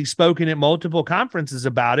podcasts. He's spoken at multiple conferences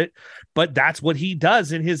about it, but that's what he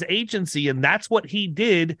does in his agency. And that's what he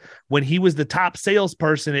did when he was the top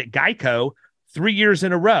salesperson at Geico 3 years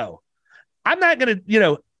in a row. I'm not going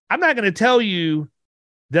to tell you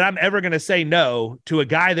that I'm ever going to say no to a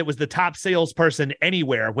guy that was the top salesperson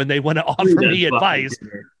anywhere when they want to offer me advice,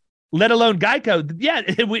 let alone Geico. Yeah.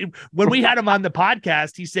 When we had him on the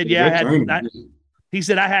podcast, he said,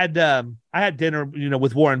 I had dinner,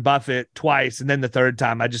 with Warren Buffett twice. And then the third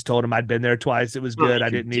time I just told him I'd been there twice. It was good. I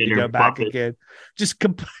didn't need to go back again. Just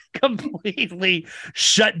completely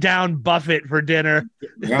shut down Buffett for dinner.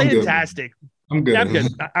 Yeah, fantastic. I'm good.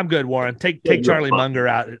 Yeah, I'm good, Warren. Take Charlie Munger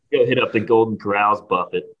out. Go hit up the Golden Corrals,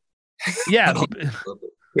 Buffett. Yeah.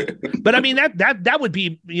 But I mean, that would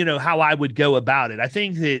be, how I would go about it. I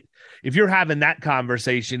think that if you're having that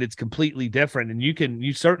conversation, it's completely different, and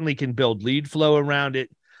you certainly can build lead flow around it.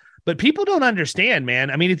 But people don't understand,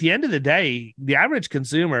 man. I mean, at the end of the day, the average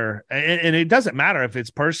consumer, and it doesn't matter if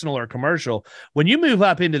it's personal or commercial, when you move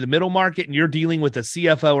up into the middle market and you're dealing with a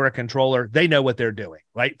CFO or a controller, they know what they're doing,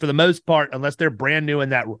 right? For the most part, unless they're brand new in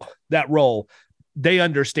that role, they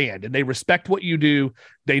understand and they respect what you do.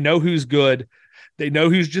 They know who's good. They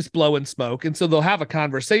know who's just blowing smoke. And so they'll have a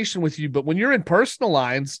conversation with you. But when you're in personal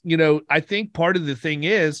lines, I think part of the thing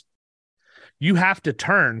is you have to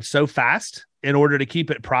turn so fast in order to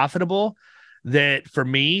keep it profitable that, for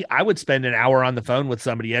me, I would spend an hour on the phone with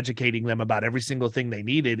somebody educating them about every single thing they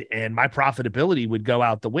needed, and my profitability would go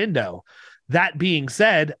out the window. That being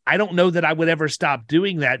said, I don't know that I would ever stop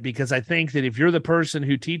doing that, because I think that if you're the person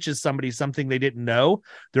who teaches somebody something they didn't know,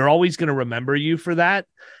 they're always going to remember you for that.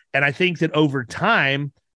 And I think that over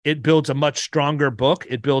time, it builds a much stronger book.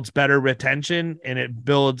 It builds better retention, and it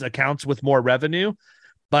builds accounts with more revenue.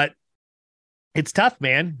 But it's tough,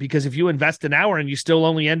 man, because if you invest an hour and you still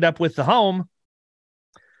only end up with the home,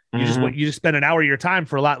 you just spend an hour of your time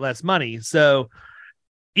for a lot less money. So,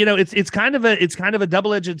 it's kind of a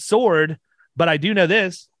double-edged sword. But I do know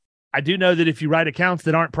this. I do know that if you write accounts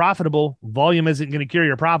that aren't profitable, volume isn't going to cure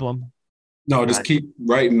your problem. No, just keep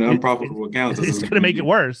writing unprofitable accounts. It's going to make it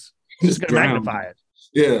worse. It's going to magnify it.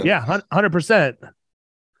 Yeah, 100%.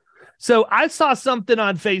 So I saw something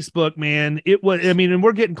on Facebook, man. And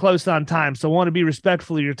we're getting close on time, so I want to be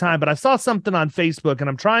respectful of your time. But I saw something on Facebook, and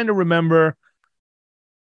I'm trying to remember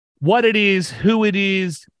what it is, who it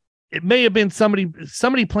is. It may have been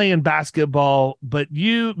somebody playing basketball, but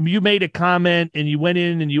you made a comment and you went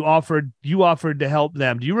in and you offered to help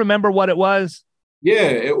them. Do you remember what it was? Yeah,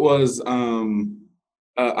 it was. I'm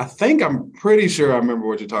pretty sure I remember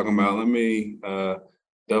what you're talking about. Let me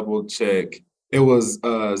double check. It was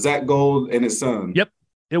Zach Gold and his son. Yep,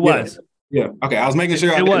 it was. Yeah. Okay, I was making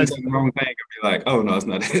sure I didn't say the wrong thing and be like, oh no, it's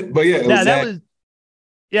not it. But yeah, it was Zach.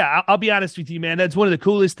 Yeah, I'll be honest with you, man. That's one of the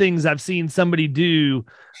coolest things I've seen somebody do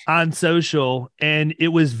on social. And it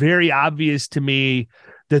was very obvious to me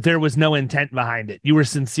that there was no intent behind it. You were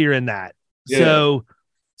sincere in that. Yeah. So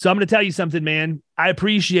I'm going to tell you something, man. I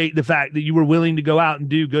appreciate the fact that you were willing to go out and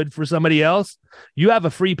do good for somebody else. You have a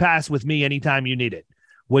free pass with me anytime you need it.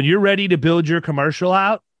 When you're ready to build your commercial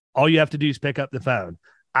out, all you have to do is pick up the phone.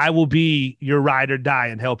 I will be your ride or die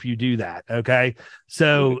and help you do that. Okay.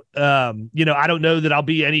 So, I don't know that I'll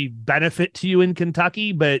be any benefit to you in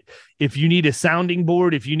Kentucky, but if you need a sounding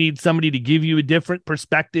board, if you need somebody to give you a different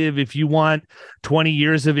perspective, if you want 20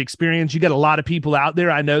 years of experience, you got a lot of people out there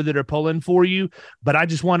I know that are pulling for you, but I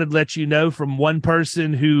just wanted to let you know from one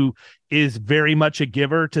person who is very much a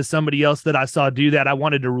giver to somebody else that I saw do that. I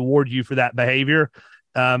wanted to reward you for that behavior.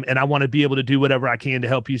 And I want to be able to do whatever I can to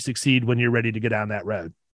help you succeed when you're ready to go down that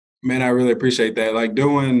road. Man, I really appreciate that. Like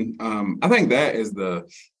doing, I think that is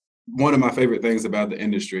one of my favorite things about the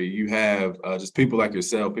industry. You have just people like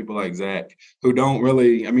yourself, people like Zach, who don't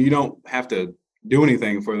really, you don't have to do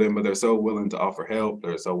anything for them, but they're so willing to offer help.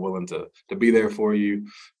 They're so willing to be there for you.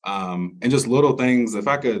 And just little things. If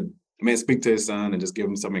I could, speak to his son and just give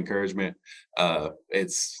him some encouragement,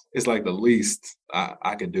 it's like the least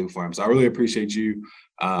I could do for him. So I really appreciate you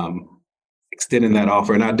extending that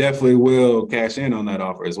offer, and I definitely will cash in on that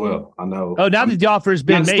offer as well. I know. Oh, now that the offer has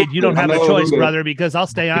been made, you don't have a choice, brother, because I'll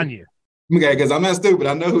stay on you. Okay, because I'm not stupid.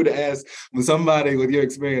 I know who to ask when somebody with your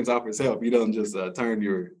experience offers help. You don't just turn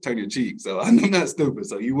your cheek. So I'm not stupid.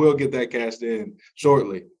 So you will get that cashed in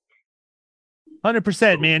shortly.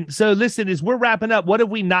 100%, man. So listen, as we're wrapping up, what have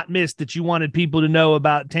we not missed that you wanted people to know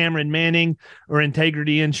about Tamron Manning or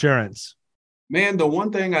Integrity Insurance? Man, the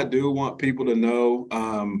one thing I do want people to know,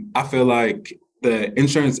 I feel like the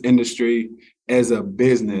insurance industry as a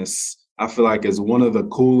business, I feel like is one of the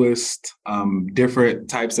coolest, different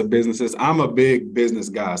types of businesses. I'm a big business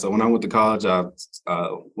guy. So when I went to college, I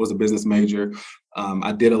was a business major.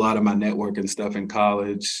 I did a lot of my networking stuff in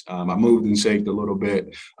college. I moved and shaked a little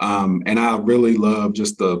bit. And I really love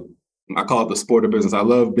just I call it the sport of business. I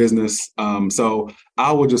love business. So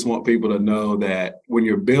I would just want people to know that when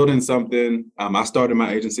you're building something, I started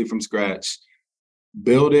my agency from scratch.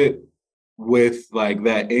 Build it with like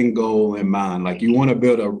that end goal in mind. Like you want to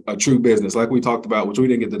build a true business, like we talked about, which we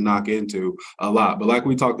didn't get to knock into a lot. But like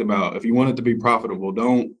we talked about, if you want it to be profitable,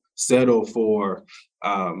 don't settle for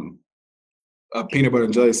a peanut butter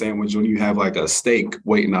and jelly sandwich when you have like a steak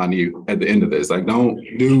waiting on you at the end of this. Like don't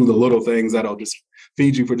do the little things that'll just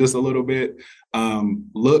feed you for just a little bit.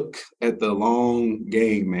 Look at the long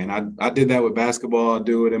game, man. I did that with basketball. I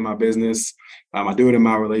do it in my business. I do it in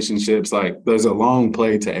my relationships. Like there's a long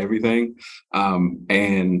play to everything.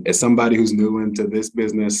 And as somebody who's new into this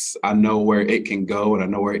business, I know where it can go and I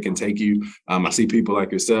know where it can take you. I see people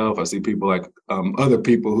like yourself. I see people like other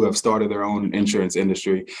people who have started their own insurance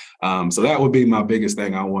industry. So that would be my biggest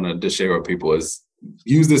thing I want to share with people is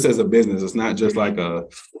use this as a business. It's not just like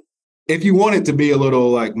if you want it to be a little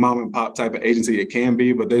like mom and pop type of agency, it can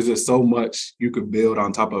be, but there's just so much you could build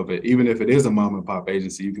on top of it. Even if it is a mom and pop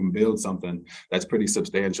agency, you can build something that's pretty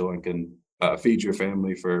substantial and can feed your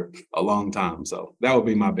family for a long time. So that would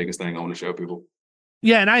be my biggest thing I want to show people.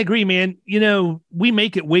 Yeah, and I agree, man. We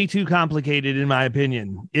make it way too complicated, in my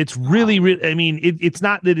opinion. It's really, it's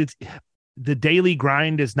not that the daily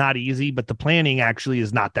grind is not easy, but the planning actually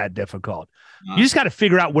is not that difficult. You just got to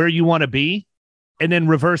figure out where you want to be and then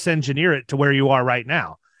reverse engineer it to where you are right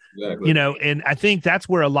now. Exactly. You know, and I think that's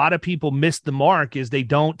where a lot of people miss the mark is they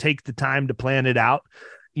don't take the time to plan it out.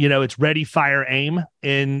 You know, it's ready, fire, aim.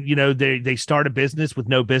 And, you know, they start a business with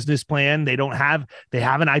no business plan. They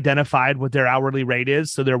haven't identified what their hourly rate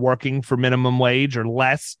is. So they're working for minimum wage or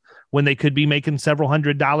less when they could be making several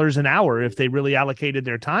 $100s an hour if they really allocated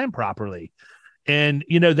their time properly. And,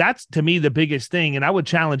 you know, that's to me the biggest thing. And I would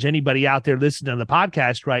challenge anybody out there listening to the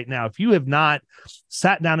podcast right now. If you have not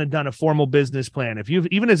sat down and done a formal business plan, if you've,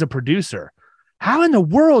 even as a producer, how in the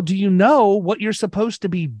world do you know what you're supposed to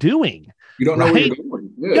be doing? You don't know right? where you're going.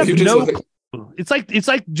 Yeah, you just it's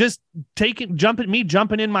like just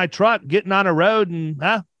jumping in my truck, getting on a road, and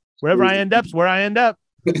wherever I end up is where I end up.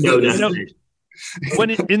 No destination.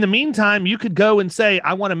 When in the meantime, you could go and say,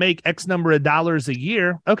 I want to make X number of dollars a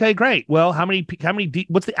year. Okay, great. Well,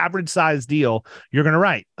 what's the average size deal you're going to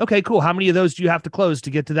write? Okay, cool. How many of those do you have to close to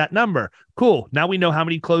get to that number? Cool. Now we know how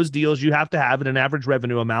many closed deals you have to have in an average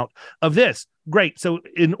revenue amount of this. Great. So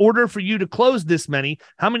in order for you to close this many,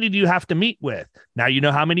 how many do you have to meet with? Now you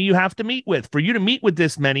know how many you have to meet with. For you to meet with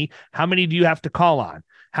this many, how many do you have to call on?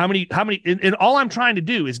 How many, and all I'm trying to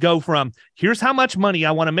do is go from here's how much money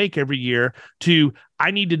I want to make every year to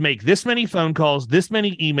I need to make this many phone calls, this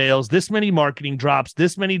many emails, this many marketing drops,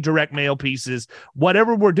 this many direct mail pieces,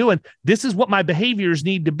 whatever we're doing. This is what my behaviors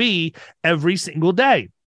need to be every single day.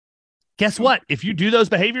 Guess what? If you do those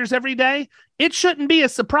behaviors every day, it shouldn't be a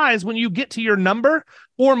surprise when you get to your number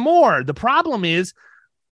or more. The problem is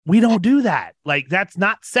we don't do that. Like, that's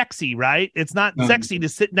not sexy, right? It's not sexy to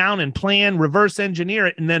sit down and plan, reverse engineer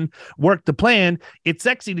it, and then work the plan. It's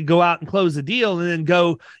sexy to go out and close a deal and then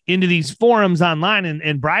go into these forums online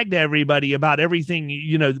and brag to everybody about everything,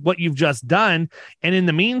 you know, what you've just done. And in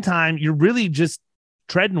the meantime, you're really just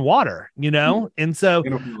treading water, you know? And so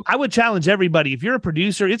I would challenge everybody. If you're a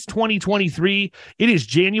producer, it's 2023. It is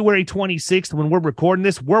January 26th when we're recording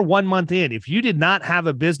this. We're 1 month in. If you did not have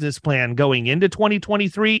a business plan going into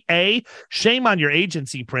 2023, A, shame on your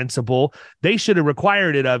agency principal. They should have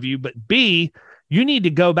required it of you. But B, you need to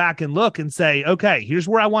go back and look and say, okay, here's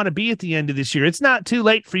where I want to be at the end of this year. It's not too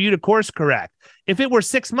late for you to course correct. If it were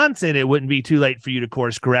 6 months in, it wouldn't be too late for you to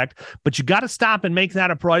course correct, but you got to stop and make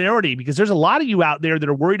that a priority, because there's a lot of you out there that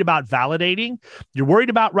are worried about validating. You're worried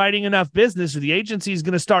about writing enough business, or the agency is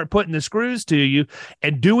going to start putting the screws to you,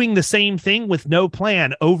 and doing the same thing with no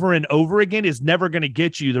plan over and over again is never going to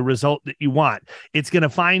get you the result that you want. It's going to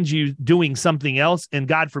find you doing something else. And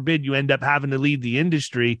God forbid you end up having to leave the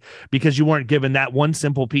industry because you weren't given that one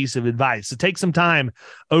simple piece of advice. So take some time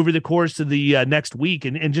over the course of the next week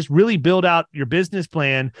and just really build out your business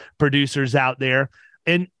plan, producers out there.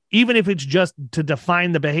 And even if it's just to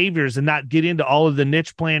define the behaviors and not get into all of the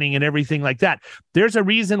niche planning and everything like that, there's a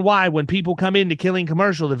reason why when people come into Killing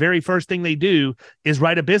Commercial, the very first thing they do is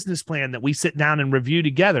write a business plan that we sit down and review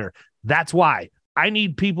together. That's why I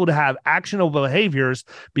need people to have actionable behaviors,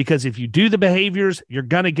 because if you do the behaviors, you're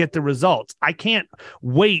going to get the results. I can't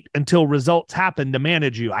wait until results happen to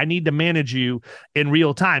manage you. I need to manage you in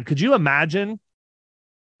real time. Could you imagine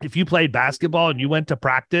if you played basketball and you went to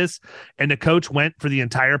practice and the coach went for the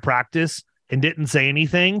entire practice and didn't say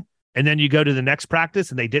anything? And then you go to the next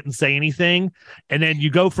practice and they didn't say anything. And then you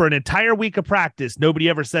go for an entire week of practice. Nobody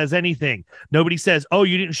ever says anything. Nobody says, oh,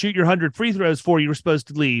 you didn't shoot your 100 free throws before you were supposed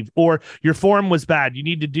to leave, or your form was bad, you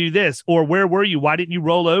need to do this, or where were you? Why didn't you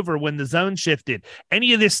roll over when the zone shifted?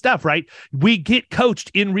 Any of this stuff, right? We get coached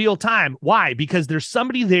in real time. Why? Because there's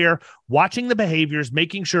somebody there watching the behaviors,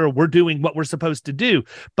 making sure we're doing what we're supposed to do.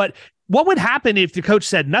 But what would happen if the coach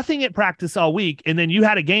said nothing at practice all week, and then you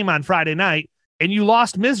had a game on Friday night and you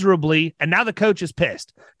lost miserably, and now the coach is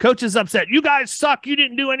pissed? Coach is upset. You guys suck. You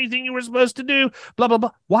didn't do anything you were supposed to do, blah, blah, blah.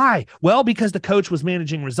 Why? Well, because the coach was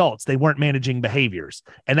managing results. They weren't managing behaviors.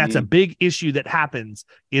 And that's a big issue that happens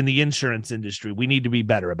in the insurance industry. We need to be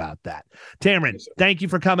better about that. Tamron, thank you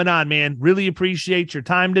for coming on, man. Really appreciate your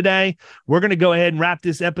time today. We're going to go ahead and wrap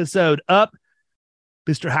this episode up.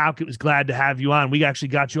 Mr. Houck, it was glad to have you on. We actually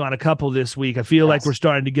got you on a couple this week. I feel like we're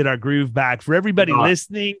starting to get our groove back. For everybody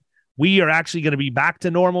listening, we are actually going to be back to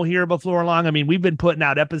normal here before long. I mean, we've been putting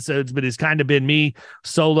out episodes, but it's kind of been me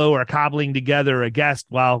solo or cobbling together a guest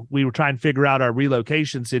while we were trying to figure out our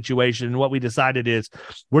relocation situation. And what we decided is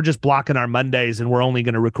we're just blocking our Mondays, and we're only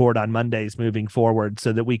going to record on Mondays moving forward,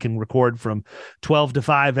 so that we can record from 12 to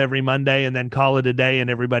 5 every Monday and then call it a day, and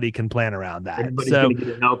everybody can plan around that. Everybody's going to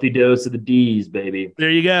get a healthy dose of the D's, baby. There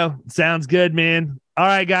you go. Sounds good, man. All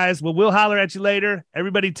right, guys. Well, we'll holler at you later.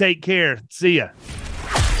 Everybody take care. See ya.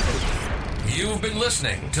 You've been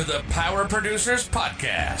listening to the Power Producers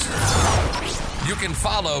Podcast. You can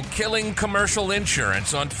follow Killing Commercial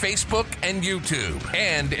Insurance on Facebook and YouTube.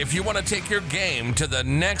 And if you want to take your game to the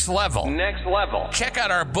next level, check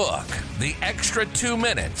out our book, The Extra 2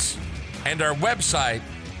 Minutes, and our website,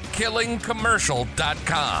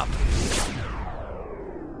 killingcommercial.com.